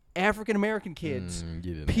African American kids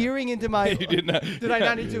peering into my. You did not. Did I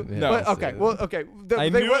not need to? No. But, okay. Well, okay.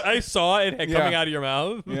 I saw it coming out of your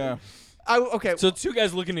mouth. Yeah. Okay. So two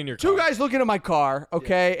guys looking in your car. Two guys looking at my car.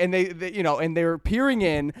 Okay, and and they were peering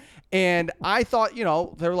in, and I thought,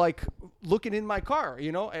 they're looking in my car,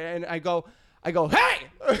 and I go, hey!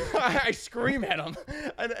 I scream at them,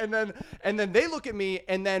 and then they look at me,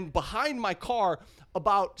 and then behind my car,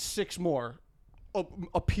 about 6 more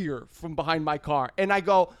appear from behind my car, and I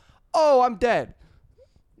go, oh, I'm dead.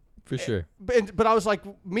 For sure. But I was like,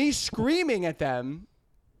 me screaming at them,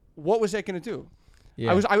 what was that going to do?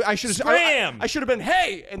 Yeah. I should have been,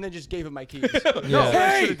 hey, and then just gave him my keys.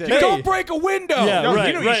 Hey, don't break a window. Yeah, No,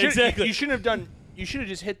 right, exactly. You shouldn't have done. You should have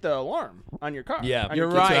just hit the alarm on your car. Yeah, You're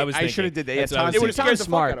that's what right. I was thinking. should have did that. That's Yeah, what I was It would have thinking. scared the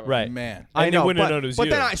smart. fuck out of him. Right. Man. I know, wouldn't have known it was but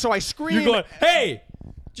you. then I screamed. You're going, hey,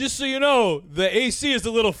 just so you know, the AC is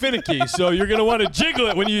a little finicky, so you're going to want to jiggle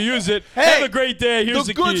it when you use it. Hey, have a great day. Here's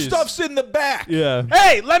the the good keys. stuff's in the back. Yeah.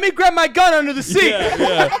 Hey, let me grab my gun under the seat.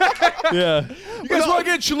 Yeah. You guys want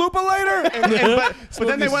to get chalupa later? But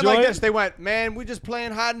then they this went like joint? this. They went, man, we're just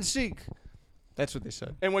playing hide and seek. That's what they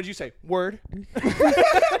said. And what'd you say? Word.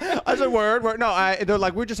 I said, word. No, they're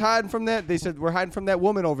like, we're just hiding from that. They said, we're hiding from that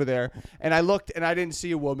woman over there. And I looked, and I didn't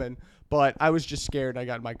see a woman. But I was just scared. I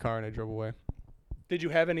got in my car, and I drove away. Did you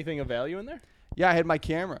have anything of value in there? Yeah, I had my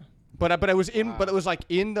camera. But it was in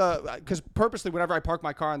the because purposely whenever I park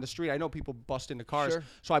my car on the street, I know people bust into cars, Sure.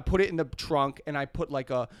 so I put it in the trunk and I put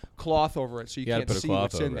a cloth over it so you gotta can't put a see cloth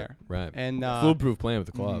what's in over it. there. Right. And Foolproof plan with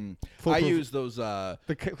the cloth. I Foolproof. use those. the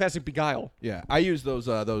classic beguile. Yeah, I use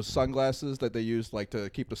those sunglasses that they use to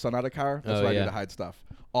keep the sun out of car. That's Oh, what I yeah. do to hide stuff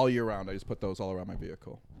all year round. I just put those all around my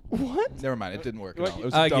vehicle. What? Never mind, it didn't work. What? At all. It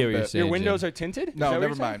was a I dumb get what you're bit. saying. Your windows Jim. are tinted? Is No, that what never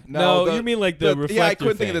you're saying? mind. No, you mean like the reflector Yeah, I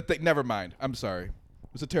couldn't think thing. of the thing. Never mind. I'm sorry.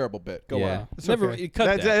 It was a terrible bit. Go Yeah. on. It's Never. okay. You cut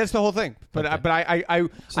that. That's the whole thing. But Okay. I So they were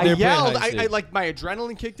playing yelled. hide and I seek. like my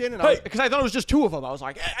adrenaline kicked in, and Hey! because I thought it was just 2 of them. I was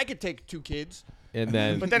like, I could take 2 kids. And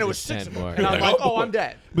then, But then it was just 6 10 of them, more. and I was like, oh, I'm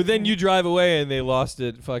dead. But then you drive away and they lost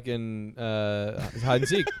it. Fucking hide and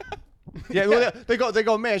seek. Yeah, well, they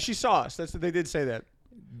go, man, she saw us. They did say that.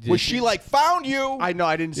 Was she found you? I know,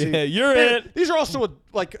 I didn't see. Yeah, you're it. These are also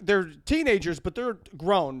they're teenagers, but they're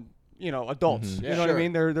grown, adults. Mhm. You Yeah. know what I Sure.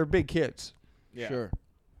 mean? They're big kids. Yeah. Sure.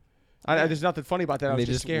 There's nothing funny about that. I And was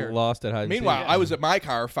they just scared. lost at hide and Meanwhile, seek. I was at my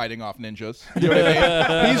car fighting off ninjas. You know what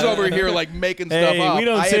I mean? He's over here making stuff Hey, up. we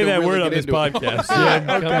don't I had say to that really word get on this into it. podcast.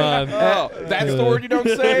 Yeah, come on. Oh, that's the word you don't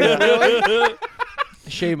say? Really?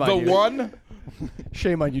 Shame on The you. one?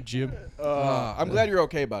 Shame on you, Jim. I'm glad you're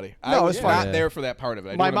okay, buddy. I No, was it's fine. not there for that part of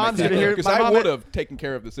it. My mom's gonna hear- Because my I mom- would have taken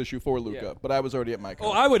care of this issue for Luca, Yeah. but I was already at my car.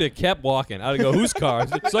 Oh, I would have kept walking. I'd go, whose car?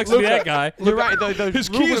 Sucks to be that guy. You're right. The His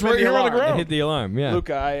rule keys would've been were here on the alarm. ground. And hit the alarm. Yeah.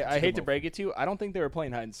 Luca, I hate to break it to you. I don't think they were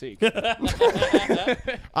playing hide and seek.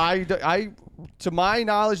 To my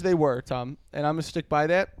knowledge, they were, Tom, and I'm gonna stick by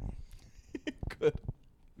that. Good.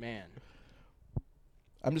 Man.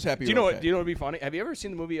 I'm just happy Do you you're know okay. what? Do you know what would be funny? Have you ever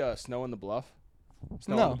seen the movie Snow on the Bluff?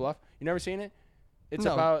 Snow No. on the Bluff. You never seen it? It's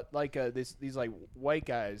No. about these white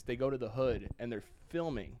guys. They go to the hood and they're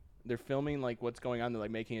filming. They're filming what's going on. They're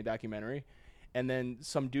making a documentary, and then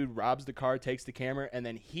some dude robs the car, takes the camera, and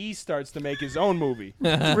then he starts to make his own movie.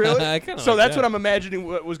 Really? I kinda So like that's that. what I'm imagining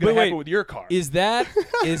what was going Wait, to happen wait. with your car. Is that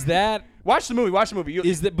Watch the movie. Watch the movie.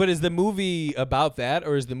 is the movie about that,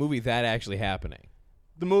 or is the movie that actually happening?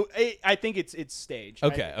 The movie. I think it's staged.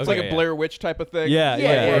 Okay, It's like okay, a yeah. Blair Witch type of thing. Yeah, Yeah,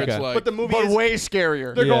 yeah. yeah, Where okay. it's like, But the movie But is. way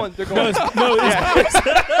scarier. They're Yeah. going. They're going.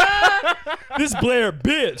 This Blair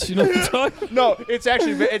bitch. You know what I'm talking? No, it's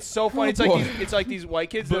actually it's so funny. It's like these white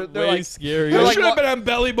kids. They're Way like scary. they're I like, should have been on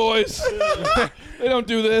Belly Boys. They don't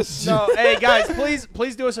do this. no, hey guys,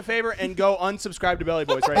 please do us a favor and go unsubscribe to Belly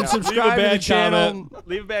Boys right now. Subscribe to the bad channel. comment.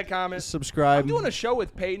 Leave a bad comment. Subscribe. I'm doing a show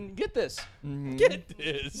with Peyton. Get this. Get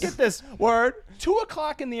this. Get this. Word.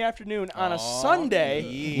 2:00 in the afternoon on a Sunday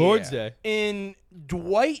Yeah. Lord's Day. in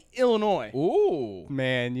Dwight, Illinois. Ooh.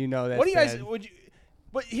 Man, you know that. What do you guys? Would you?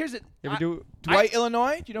 But here's it. You ever do? Dwight,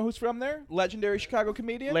 Illinois. Do you know who's from there? Legendary Chicago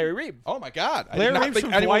comedian? Larry Reeb. Oh, my God. I Larry did not Reeb's think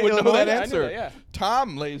from anyone Dwight, would know that Illinois? I knew answer. that, yeah.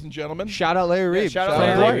 Tom, ladies and gentlemen. Shout out Larry Reeb. Shout out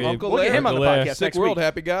Larry Larry Reeb. Reeb. We'll get him on the Uncle Larry. podcast Sick next world, week.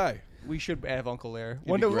 happy guy. We should have Uncle Larry.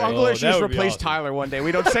 be great. Uncle Larry should that just would be replace awesome. Tyler one day.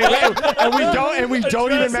 We don't say that, and we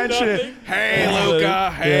don't even mention it. Hey,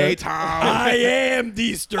 Luca. Hey, Tom. I am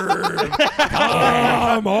disturbed.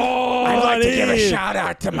 Come on. I'd like to give a shout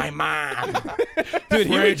out to my mom. Dude,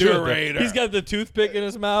 he would do it, though. Refrigerator. He's got the toothpick in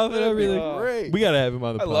his mouth and everything. Great. We gotta have him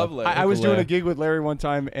on the I pod. love Larry. I was doing a Larry. gig with Larry one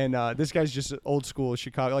time, and this guy's just old school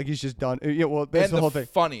Chicago. Like, he's just done. Yeah, well, that's and the whole thing.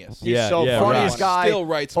 funniest. Yeah, so yeah, funniest right. guy, Still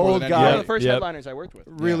writes more old than guy. One anyone. of the first Yep. headliners I worked with.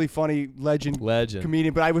 Really funny legend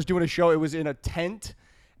comedian. But I was doing a show. It was in a tent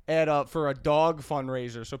at for a dog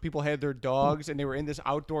fundraiser. So people had their dogs, and they were in this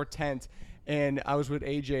outdoor tent. And I was with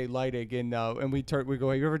AJ Leidig, and we go,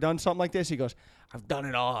 "Have you ever done something like this?" He goes, "I've done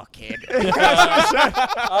it all, kid."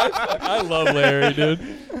 I love Larry, dude.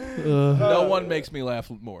 No one makes me laugh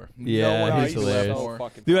more. Yeah, no one he's makes me laugh hilarious.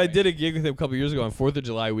 more. Dude, I did a gig with him a couple years ago on 4th of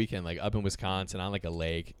July weekend, like up in Wisconsin on like a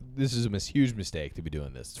lake. This is a huge mistake to be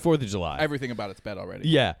doing this. It's 4th of July. Everything about it's bad already.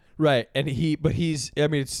 Yeah, right. And he's, I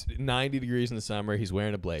mean, it's 90 degrees in the summer. He's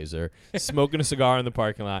wearing a blazer, smoking a cigar in the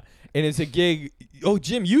parking lot. And it's a gig. Oh,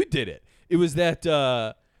 Jim, you did it. It was that,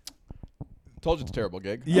 Told you it's a terrible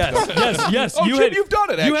gig. yes. Oh, Jim, you've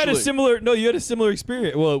done it, You had a actually. you had a similar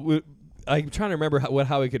experience. Well, I'm trying to remember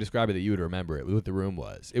how I could describe it that you would remember it, what the room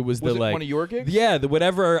was. It was Was the it like. one of your gigs? Yeah, the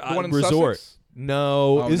whatever The one in resort. Sussex?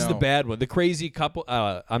 No, Oh, this is the no. bad one. The crazy couple.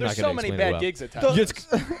 I'm There's not so going to many explain it bad well. gigs at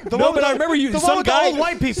times. No, but I remember you. the one Some with the guy, old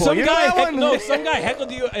white people. Some You know guy, that one? no, some guy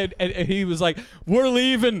heckled you, and he was like, "We're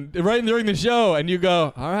leaving right during the show," and you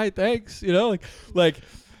go, "All right, thanks." You know, like.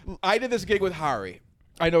 I did this gig with Hari.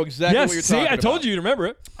 I know exactly Yes, what you're see, talking I told about. you to remember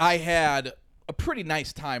it. I had a pretty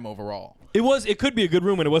nice time overall. It could be a good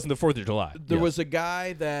room when it wasn't the 4th of July. There Yes. was a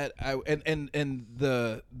guy that and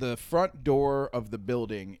the front door of the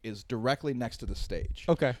building is directly next to the stage.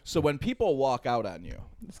 Okay. So when people walk out on you,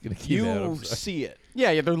 It's gonna keep that, I'm you sorry. see it,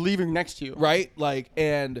 Yeah, they're leaving next to you. right? Like,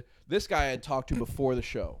 and this guy I had talked to before the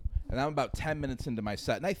show, and I'm about 10 minutes into my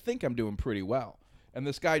set, and I think I'm doing pretty well. And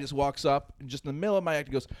this guy just walks up, and just in the middle of my act,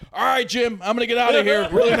 he goes, "All right, Jim, I'm gonna get out of here.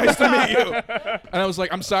 Really nice to meet you." And I was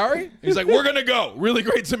like, "I'm sorry." He's like, "We're gonna go. Really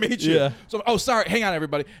great to meet you." Yeah. So, oh, sorry. Hang on,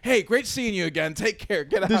 everybody. Hey, great seeing you again. Take care.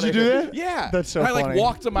 Get out. Did you do here. that? Yeah. That's so and I funny.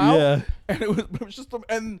 walked him out. Yeah. And it was just,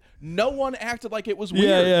 and no one acted like it was Yeah,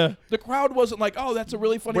 weird. yeah. The crowd wasn't like, "Oh, that's a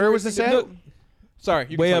really funny." Where weird was this thing at? to do." Sorry, you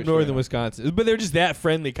can Way tell up your north story in now. Wisconsin, but they're just that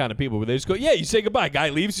friendly kind of people. Where they just go, "Yeah, you say goodbye." Guy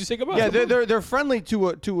leaves, you say goodbye. Yeah, they're friendly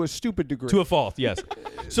to a stupid degree. To a fault, yes.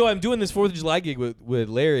 So I'm doing this 4th of July gig with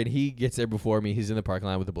Larry, and he gets there before me. He's in the parking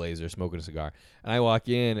lot with a blazer, smoking a cigar. And I walk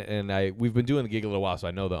in, and we've been doing the gig a little while, so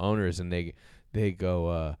I know the owners, and they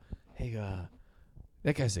go, "Hey,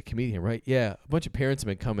 that guy's a comedian, right?" "Yeah." A bunch of parents have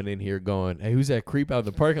been coming in here going, "Hey, who's that creep out in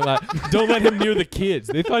the parking lot? Don't let him near the kids."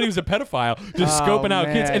 They thought he was a pedophile, just Oh, scoping out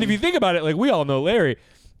kids. man. And if you think about it, like we all know Larry.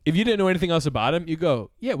 If you didn't know anything else about him, you go,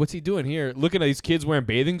 "Yeah, what's he doing here? Looking at these kids wearing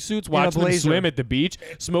bathing suits, watching them blazer. swim at the beach,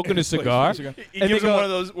 smoking a cigar." He And gives they him go,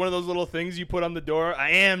 one of those little things you put on the door. I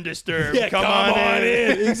am disturbed. Yeah, come on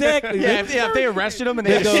in. Exactly. Yeah, if they arrested him and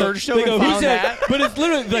they go, searched him they go, and "Who's found that?" that. But it's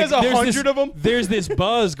literally like has 100 there's this, of 'em. There's this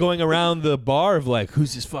buzz going around the bar of like,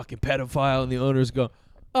 "Who's this fucking pedophile?" And the owners go,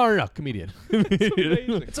 "Oh no, comedian."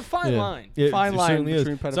 It's a fine line. It Fine line certainly is.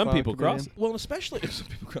 between pedophile Some and people cross. comedian. Well, especially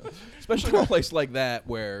in a place like that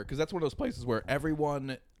because that's one of those places where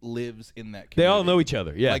everyone lives in that community. They all know each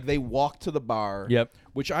other. Yeah. Like they walk to the bar. Yep.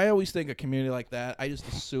 Which I always think a community like that, I just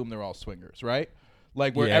assume they're all swingers, right?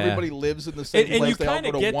 Like where Yeah. everybody lives in the same and place. you They all kind go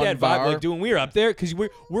of to get one that bar. vibe, like when we were up there, because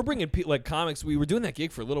we're bringing like comics. We were doing that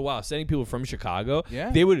gig for a little while, sending people from Chicago. Yeah.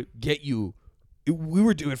 They would get you. We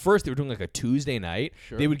were doing at first. They were doing like a Tuesday night.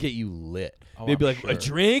 Sure. They would get you lit. Oh, They'd be I'm like, sure. "A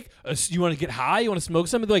drink? You want to get high? You want to smoke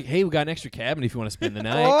something?" They're like, "Hey, we got an extra cabin if you want to spend the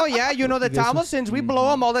night." Oh yeah, you know the Thomasons. We blow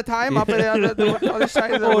them all the time up at the other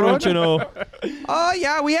side of the Oh, road. don't you know? Oh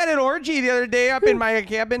yeah, we had an orgy the other day up in my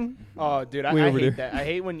cabin. Oh, dude, I We over hate there. that. I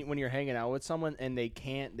hate when you're hanging out with someone and they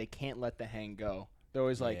can't let the hang go. They're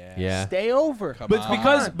always like, Yeah. "Stay over." Come But it's on.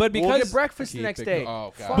 because, we'll get breakfast the Keep next it day. go-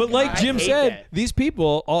 oh, God. Fuck but like I Jim hate said, that. these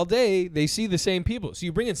people all day they see the same people. So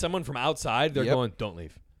you bring in someone from outside, they're Yep. going, "Don't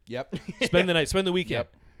leave. Yep. Spend the night. Spend the weekend."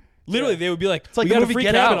 Yep. Literally, they would be like, like "We the got a movie free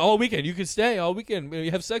Get cabin Out. all weekend. You can stay all weekend.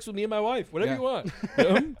 You have sex with me and my wife, whatever Yeah. you want." You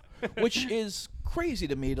know? Which is crazy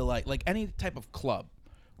to me to like any type of club.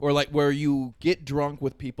 Or like where you get drunk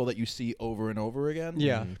with people that you see over and over again.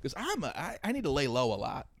 Yeah. Because I need to lay low a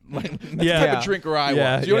lot. Like that's the Yeah. type of drinker I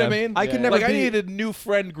Yeah, was. You know what I yeah. mean? I could never like I be- needed a new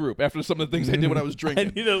friend group after some of the things I did when I was I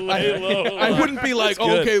drinking. need to lay low. I wouldn't be like, That's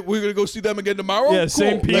good. okay, we're gonna go see them again tomorrow. Yeah, Cool.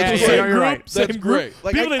 same people, That's yeah, same great. you're group, right. same That's group. great.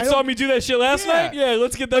 Like, People I that don't- saw me do that shit last Yeah. night. Yeah,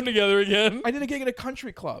 let's get them together again. I did a gig at a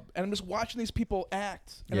country club, and I'm just watching these people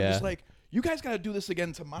act, and I'm Yeah. just like, you guys got to do this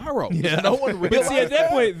again tomorrow. Yeah. No one But see, at that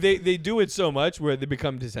point, they do it so much where they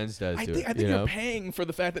become desensitized I to think, it. I think you know? you're paying for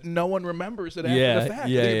the fact that no one remembers it after Yeah, the fact.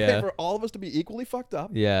 yeah, You're yeah. paying for all of us to be equally fucked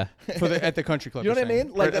up. Yeah. At the country club. You know what I you're mean?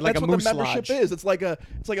 saying? Like, Or that's a what the Moose membership Lodge. is. It's like a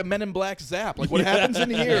Men in Black zap. Like what happens in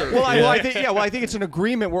here? Well, I think it's an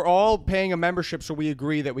agreement. We're all paying a membership, so we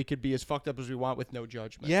agree that we could be as fucked up as we want with no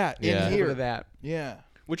judgment. yeah, in Yeah. here. Look at that. Yeah.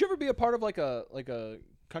 Would you ever be a part of like a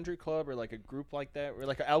country club or like a group like that, or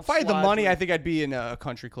like an Elks If I had the Lodge money, where- I think I'd be in a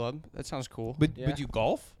country club. That sounds cool. But Yeah. would you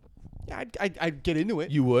golf? yeah, I'd get into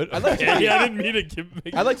it. You would? I'd like to yeah, be- I didn't mean to give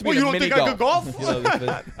I'd like to be well, in you a don't mini think I could golf. golf? You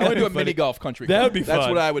know, I want to do a mini golf country club. That would be That's fun.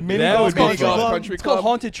 what I would do. Mini That golf would be country fun. club? country It's called club.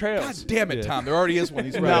 Haunted God Trails. damn it, Yeah. Tom. There already is one.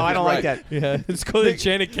 He's right. No, I He's don't like right. that. Yeah, it's called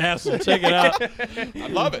Enchanted Castle. Check it out. I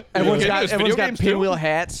love it. Everyone's You got get into video games too? pinwheel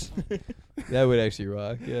hats. That would actually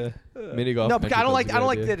rock. Yeah, mini golf. No, but country I don't club's a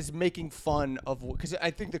like good that idea. it's making fun of, because I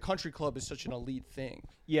think the country club is such an elite thing.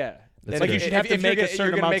 Yeah, That's like good. you should have to If make you're a gonna- certain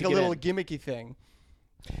you're gonna amount make to a get little in. gimmicky thing.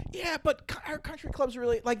 Yeah, but our country clubs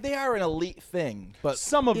really like they are an elite thing. But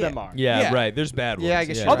Some of them are. Yeah, Yeah. right. There's bad ones. Yeah, I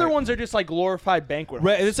guess you're Other right. ones are just like glorified banquet.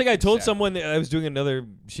 Right, and it's like I told Exactly. someone that I was doing another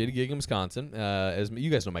shitty gig in Wisconsin. As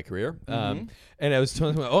you guys know my career, and I was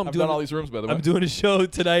telling someone, "Oh, I've done all these rooms by the way. I'm doing a show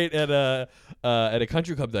tonight at a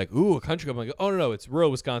country club." They're like, "Ooh, a country club." I'm like, "Oh no, it's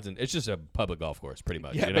rural Wisconsin. It's just a public golf course, pretty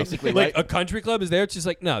much." Yeah, you know? basically, like right? a country club is there. It's just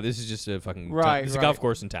like, no, this is just a fucking Right, It's a right. golf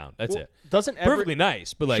course in town. That's it. Doesn't Perfectly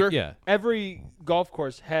nice, but like, Sure. yeah, every golf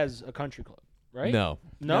course has a country club, right? no.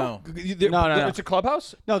 No. No. It's a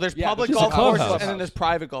clubhouse. No, there's Yeah, public there's golf just a courses clubhouse. and then there's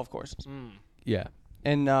private golf courses. Yeah,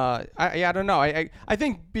 And I don't know. I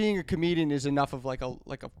think being a comedian is enough of like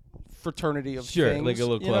a fraternity of Sure, things, like a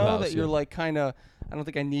little you know, clubhouse, that you're yeah. like kind of. I don't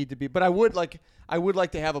think I need to be, but I would like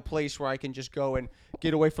to have a place where I can just go and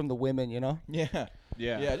get away from the women, you know. Yeah.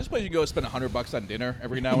 Yeah. Yeah, just place you can go spend $100 on dinner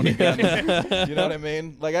every now and again. You know what I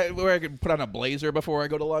mean? Like where I could put on a blazer before I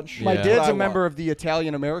go to lunch. My Yeah. That's what dad's I a member want. of the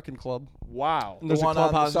Italian American Club. Wow. And there's a one on the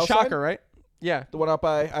clubhouse. south Shocker, side? right? Yeah. The one up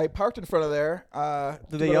I parked in front of there.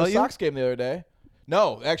 Did to they go to yell a you? Sox game the other day.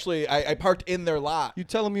 No, actually, I parked in their lot. You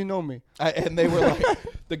tell them you know me. And they were like,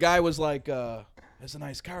 the guy was like, "It's a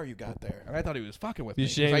nice car you got there," and I thought he was fucking with You me.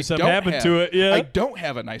 'cause ashamed I something don't happened have- to it, yeah. I don't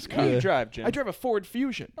have a nice car. What do you drive, Jim? I drive a Ford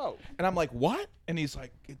Fusion. Oh. And I'm like, "What?" And he's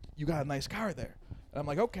like, "You got a nice car there." And I'm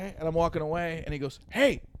like, "Okay." And I'm walking away, and he goes,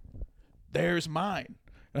 "Hey, there's mine."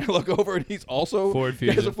 And I look over, and he's also Ford he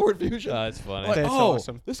has Fusion. a Ford Fusion. That's funny. I'm like, That's oh,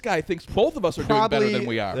 awesome. this guy thinks both of us are doing better Probably- than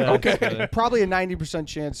we are. Yeah. Okay. Probably a 90%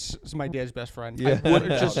 chance is my dad's best friend. Yeah. I would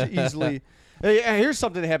just easily. Hey, here's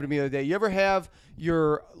something that happened to me the other day. You ever have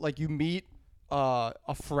you meet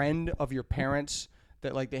a friend of your parents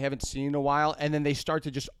that like they haven't seen in a while, and then they start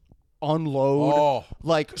to just unload Oh.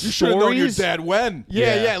 like You should have known your stories. dad when.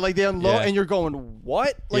 Yeah, like they unload, Yeah. and you're going,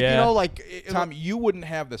 what? Like Yeah. you know, like Tom, you wouldn't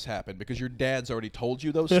have this happen because your dad's already told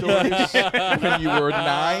you those stories when you were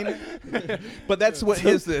 9. But that's what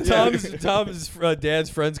his is. Tom's dad's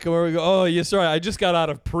friends come over and go, "Oh, yeah, sorry, I just got out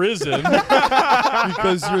of prison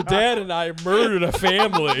because your dad and I murdered a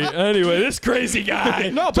family." Anyway, this crazy guy.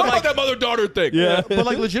 no, Talk but about like, that mother-daughter thing. Yeah. but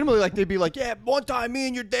like legitimately, like they'd be like, yeah, one time me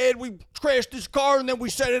and your dad we crashed this car and then we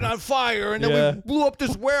set it on fire and then Yeah. we blew up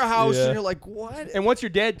this warehouse Yeah. and you're like, what? And what's your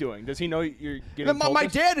dad doing? Does he know you're getting And my told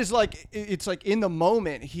this? dad is like, it's like in the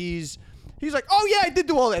moment he's like, oh yeah, I did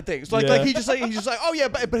do all that things. Like Yeah. he's just like, oh yeah,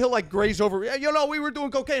 but he'll like graze over. Yeah, you know, we were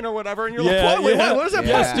doing cocaine or whatever, and you're Yeah, like, wait, yeah. what is that?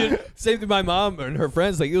 Yeah. Yeah. Dude, same thing. My mom and her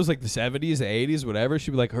friends, like it was like the 70s, the 80s, whatever.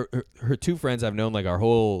 She'd be like, her two friends I've known like our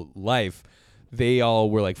whole life. They all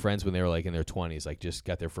were like friends when they were like in their 20s, like just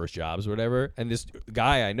got their first jobs or whatever. And this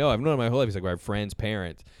guy I know, I've known him my whole life. He's like my friend's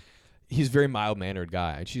parent. He's a very mild-mannered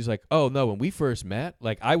guy. And she's like, oh, no, when we first met,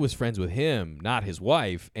 like I was friends with him, not his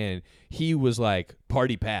wife. And he was like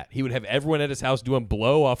party Pat. He would have everyone at his house doing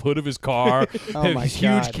blow off hood of his car. Oh, have my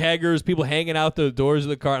huge God. keggers, people hanging out the doors of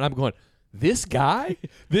the car. And I'm going, this guy?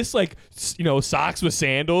 This like, socks with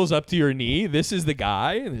sandals up to your knee? This is the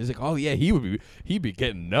guy? And he's like, oh, yeah, he'd be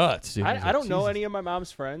getting nuts. And I was I like, don't know Jesus. any of my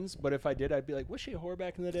mom's friends, but if I did, I'd be like, was she a whore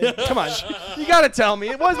back in the day? Come on. You got to tell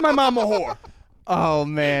me. Was my mom a whore? Oh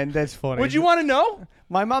man, that's funny. Would you want to know?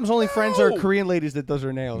 My mom's only friends are No. Korean ladies that does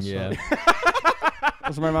her nails. Yeah. So.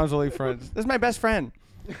 Those are my mom's only friends. This is my best friend.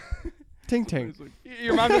 Ting Ting.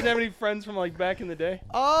 Your mom doesn't have any friends from like back in the day?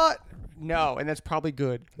 No, and that's probably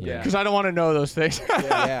good. Yeah. Because I don't want to know those things.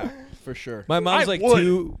 Yeah, for sure. My mom's I like would.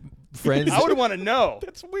 two friends. I would want to know.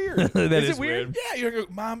 That's weird. That Is is it weird? Yeah, you're gonna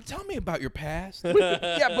go, Mom, tell me about your past.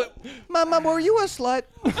 Yeah, but Mom, were you a slut?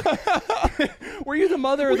 were you the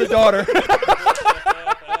mother or the daughter?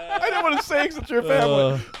 I didn't want to say it since you're a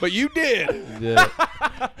family, but you did. Yeah.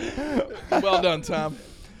 Well done, Tom.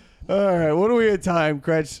 All right, what are we at time,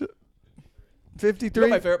 Kretsch? 53. You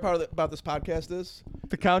know my favorite part about this podcast is?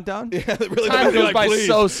 The countdown? Yeah, really. Time goes by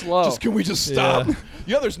so slow. Can we just stop?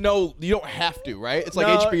 You know, you don't have to, right? It's like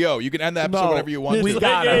No. HBO. You can end the episode whenever you want We to.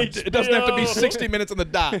 gotta. It doesn't have to be 60 minutes on the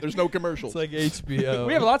dot. There's no commercials. It's like HBO.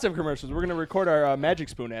 We have lots of commercials. We're gonna record our Magic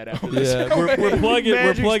Spoon ad after this. Yeah, we're plugging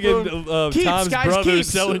Keeps, Tom's guys, brothers keeps.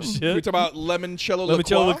 selling We shit. talk about limoncello Limoncello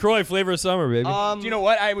LaCroix. LaCroix, flavor of summer, baby. Do you know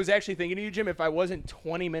what? I was actually thinking of you, Jim. If I wasn't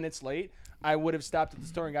 20 minutes late, I would have stopped at the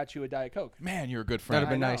store and got you a Diet Coke. Man, you're a good friend. That'd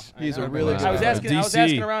have been I know, nice. I He's know. a really good I was friend.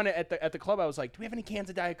 asking around at the club. I was like, "Do we have any cans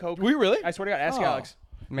of Diet Coke?" Were you really? I swear to God, ask Alex.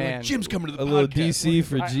 Man. Jim's coming to the a podcast. little DC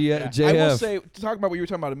for JF. I will say, talking about what you were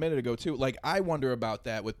talking about a minute ago too. Like, I wonder about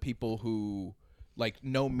that with people who like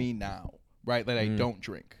know me now, right? That I don't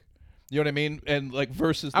drink. You know what I mean? And like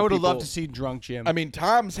versus, I would have people, loved to see drunk Jim. I mean,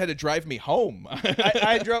 Tom's had to drive me home.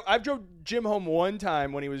 I drove Jim home one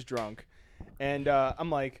time when he was drunk, and I'm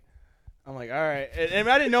like, all right, and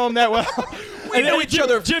I didn't know him that well. We know each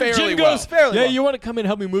other fairly Jim well. goes, Fairly yeah, well. you want to come in and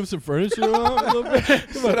help me move some furniture around a little bit?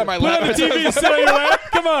 Sit on my Put lap. on the TV and sit on your lap.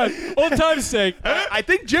 Come on, old time's sake. I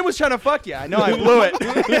think Jim was trying to fuck you. I know I blew it.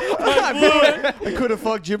 I blew it. I could have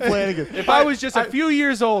fucked Jim Flanagan. If I was just a few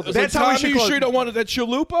years old, That's how we should you call sure it. you don't want that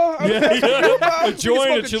chalupa? A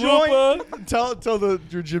joint, a chalupa. Tell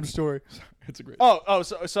your Jim story. It's a great.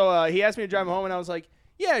 So he asked me to drive him home, and I was like,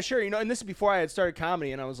 yeah, sure. You know, and this is before I had started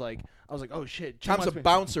comedy, and I was like, oh shit. Jim Tom's a wants me-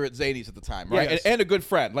 bouncer at Zany's at the time, right? Yes. And a good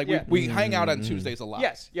friend. Like Yeah. we hang out on Tuesdays a lot.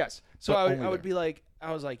 Yes. So But I only would there. be like,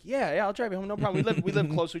 I was like, yeah, I'll drive you home, no problem. We live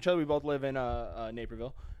close to each other. We both live in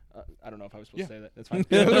Naperville. I don't know if I was supposed to say that. That's fine.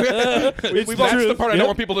 That's the part I don't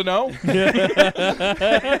want people to know.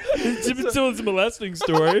 Jim is telling some molesting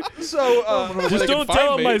story. So Just don't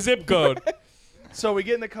tell him my zip code. So we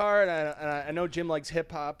get in the car, and I know Jim likes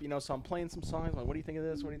hip hop, you know. So I'm playing some songs. I'm like, what do you think of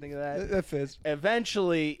this? What do you think of that? That fits.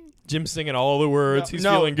 Eventually, Jim's singing all the words. He's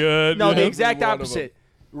no, feeling good. No, you the know? exact One of them. opposite.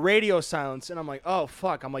 Radio silence, and I'm like, oh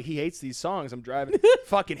fuck. I'm like, he hates these songs. I'm driving,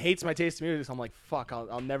 fucking hates my taste in music. So I'm like, fuck.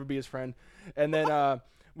 I'll never be his friend. And then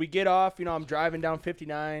we get off. You know, I'm driving down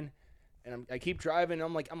 59, and I keep driving.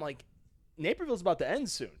 And I'm like, Naperville's about to end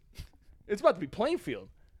soon. It's about to be Plainfield.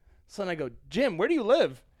 So then I go, Jim, where do you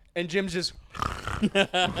live? And Jim's just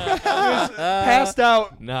passed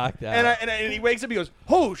out. Knocked out. And he wakes up. He goes,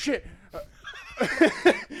 "Oh shit!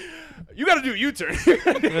 You got to do a U-turn."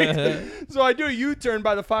 So I do a U-turn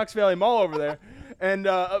by the Fox Valley Mall over there, and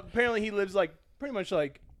apparently he lives like pretty much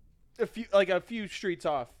like a few streets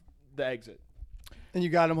off the exit. And you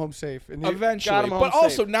got him home safe. And Eventually, got him home but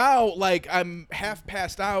also safe. now, like I'm half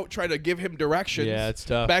passed out trying to give him directions. Yeah, it's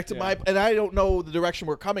tough. Back to my, and I don't know the direction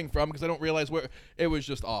we're coming from because I don't realize where. It was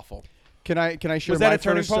just awful. Can I share Was my that a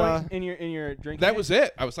turning first, point in your drinking? That was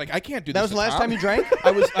it. I was like, I can't do this. That was the last time you drank?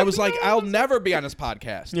 I was like, I'll never be on this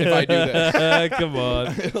podcast if I do this. Come on.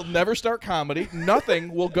 It'll never start comedy.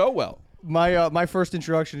 Nothing will go well. My first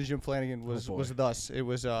introduction to Jim Flannigan was thus. It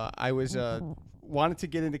was I was wanted to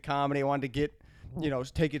get into comedy. I wanted to get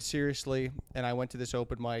take it seriously, and I went to this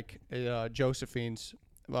open mic at Josephine's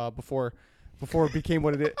before it became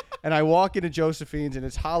what it is. And I walk into Josephine's, and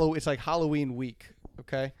it's like Halloween week,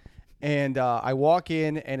 okay? And I walk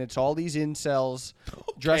in, and it's all these incels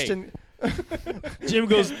dressed in. Jim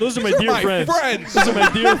goes, those are my dear my friends. Those are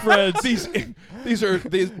my dear friends.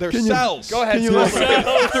 They're cells. Go ahead. Can you Cells.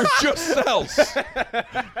 look- They're just cells.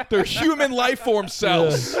 They're human life form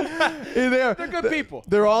cells. They're good people.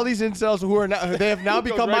 There are all these incels who are now they have now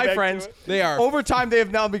Goes become right my back to friends. it. They are. Over time, they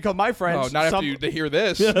have now become my friends. Oh, not after they hear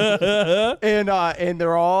this. And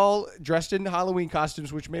they're all dressed in Halloween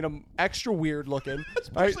costumes, which made them extra weird looking.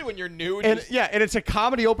 Especially when you're new. And and it's a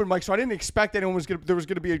comedy open mic, so I didn't expect there was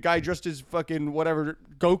gonna be a guy dressed as fucking whatever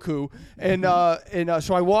Goku, and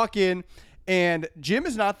so I walk in, and Jim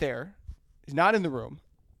is not there, he's not in the room.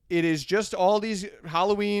 It is just all these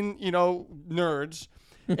Halloween nerds,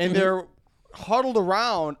 and they're huddled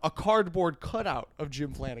around a cardboard cutout of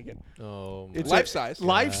Jim Flannigan. Oh, It's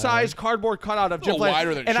Life-size. cardboard cutout of A Jim little Flannigan.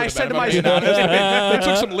 wider than it And I should said have to been, if I'm myself, being honest.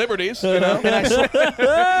 They took some liberties. You know? and I said,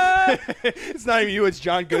 It's not even you. It's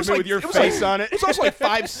John It was Goodman with your it was face like- on it. It was also like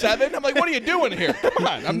 5'7". I'm like, what are you doing here? Come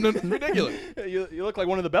on, I'm ridiculous. You look like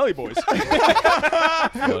one of the Belly Boys.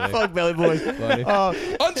 fuck Belly Boy. funny.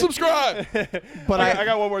 Unsubscribe. But I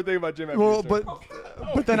got one more thing about Jim. After Well, your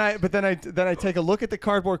but then I take a look at the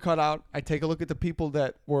cardboard cutout. I take a look at the people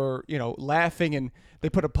that were laughing, and they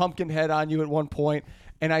put a pumpkin head on you at one point.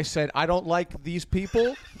 And I said, I don't like these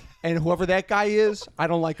people, and whoever that guy is, I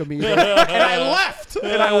don't like him either. And I left,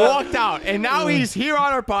 and I walked out, and now he's here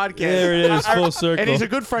on our podcast. There it is, full circle. And he's a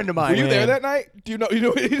good friend of mine. Were you there that night? Do you know? You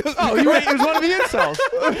know? He does, Oh, he was one of the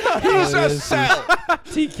incels. he's a cell.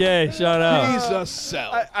 TK, shout out. He's a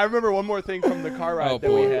cell. I remember one more thing from the car ride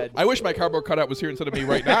that we had. I wish my cardboard cutout was here instead of me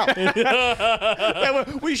right now.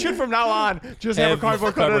 Yeah, we should from now on just have a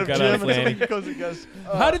cardboard cutout of Jim. And because,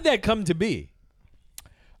 How did that come to be?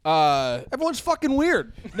 everyone's fucking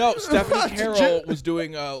weird. No, Stephanie Carroll was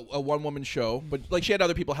doing a one-woman show, but like she had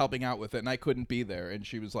other people helping out with it, and I couldn't be there. And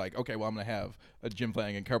she was like, "Okay, well, I'm gonna have a Jim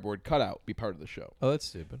Flannigan cardboard cutout be part of the show." Oh, that's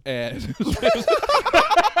stupid. And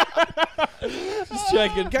Just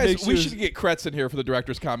checking. guys, we should get Kretz in here for the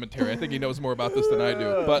director's commentary. I think he knows more about this than I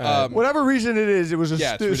do. But Whatever reason it is, it was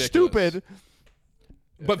Yeah, it's ridiculous. stupid.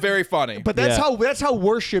 but very funny. But that's how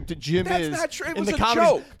worshipped Jim That's is. not true. It in was the a comedy.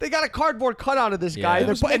 joke. They got a cardboard cutout of this Yeah. guy, It and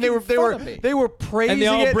was they making were fun of me. they were praising And they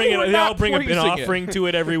all it. bring were they all not bring an praising it. offering to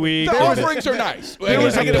it every week. The was a- offerings are nice. was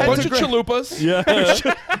I a get a bunch of pentagram. chalupas.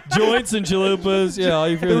 Yeah, joints and chalupas. Yeah, all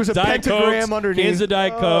you There was a Diet pentagram Cokes, underneath. cans of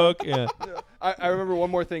Diet Coke. Yeah, I remember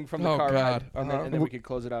one more thing from the Oh, car God. ride, and then we could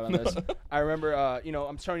close it out on this. I remember,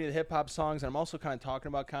 I'm starting to hip hop songs, and I'm also kind of talking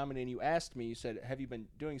about comedy. And you asked me, you said, "Have you been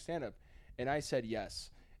doing stand up?" And I said yes.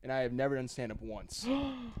 And I have never done stand up once.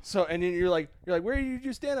 So, and then you're like, where do you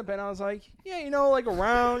do stand up? And I was like, yeah, like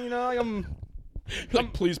around, like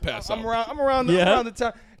Like, please pass I'm out. around the Yeah. around the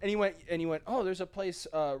town. And he went, oh, there's a place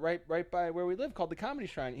right by where we live called the Comedy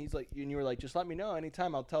Shrine. He's like, and you were like, just let me know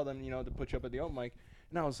anytime. I'll tell them, to put you up at the open mic.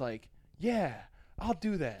 And I was like, yeah, I'll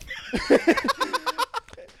do that.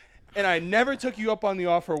 And I never took you up on the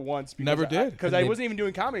offer once. Never did. Because I wasn't even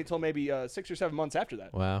doing comedy until maybe 6 or 7 months after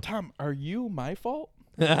that. wow. Tom, are you my fault?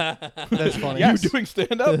 That's funny. Yes. You doing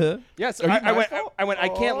stand up? Yes, Are you I my went. fault? I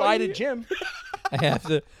can't lie to Jim. I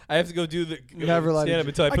have to go do the Never lie to stand up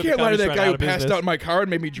until I I put can't the lie to Comedy that Shrine guy who of passed business. out in my car and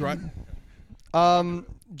made me drive.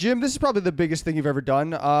 Jim, this is probably the biggest thing you've ever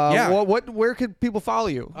done. Yeah. Where could people follow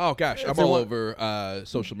you? Oh gosh, I'm they all want- over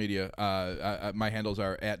social media. My handles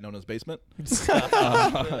are at Nonna's Basement.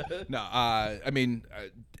 I mean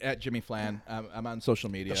at Jimmy Flan. I'm on social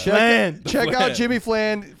media. Check out Flan. Jimmy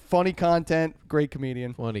Flan. Funny content. Great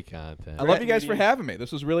comedian. Funny content. I love you guys for having me.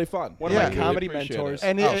 This was really fun. One of Yeah. my Really comedy appreciate mentors. it.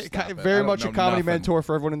 And Oh, stop it. I very don't much a know comedy nothing. mentor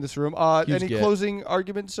for everyone in this room. Huge Any get. closing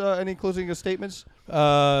arguments? Any closing statements?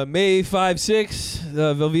 May 5, 6,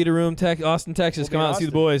 the Velveeta Room, Austin, Texas. Come out and see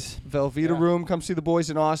the boys. Velveeta Yeah. Room. Come see the boys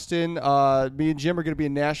in Austin. Me and Jim are going to be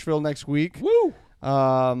in Nashville next week. Woo!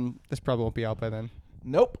 This probably won't be out by then,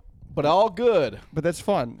 Nope. But all good. but that's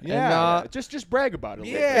fun. Yeah. And, Just brag about it. a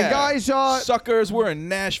little bit. Yeah. and guys, Suckers, we're in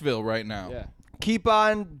Nashville right now. Yeah. keep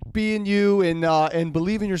on being you and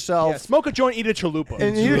believe in yourself. Yeah. Smoke a joint, eat a chalupa.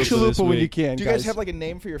 And eat a Chalupa this chalupa when week. you can. Do you guys have like a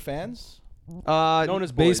name for your fans? Known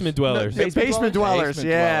as boys. Basement dwellers. Basement dwellers? Basement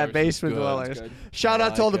Yeah, dwellers. basement That's dwellers. good. Shout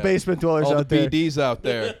out to all the like it. basement dwellers All out the there. BDs out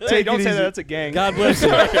there. Hey, Take don't it say easy. that. That's a gang. God bless you.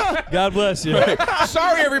 God bless you.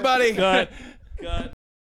 Sorry, everybody. Cut. Cut.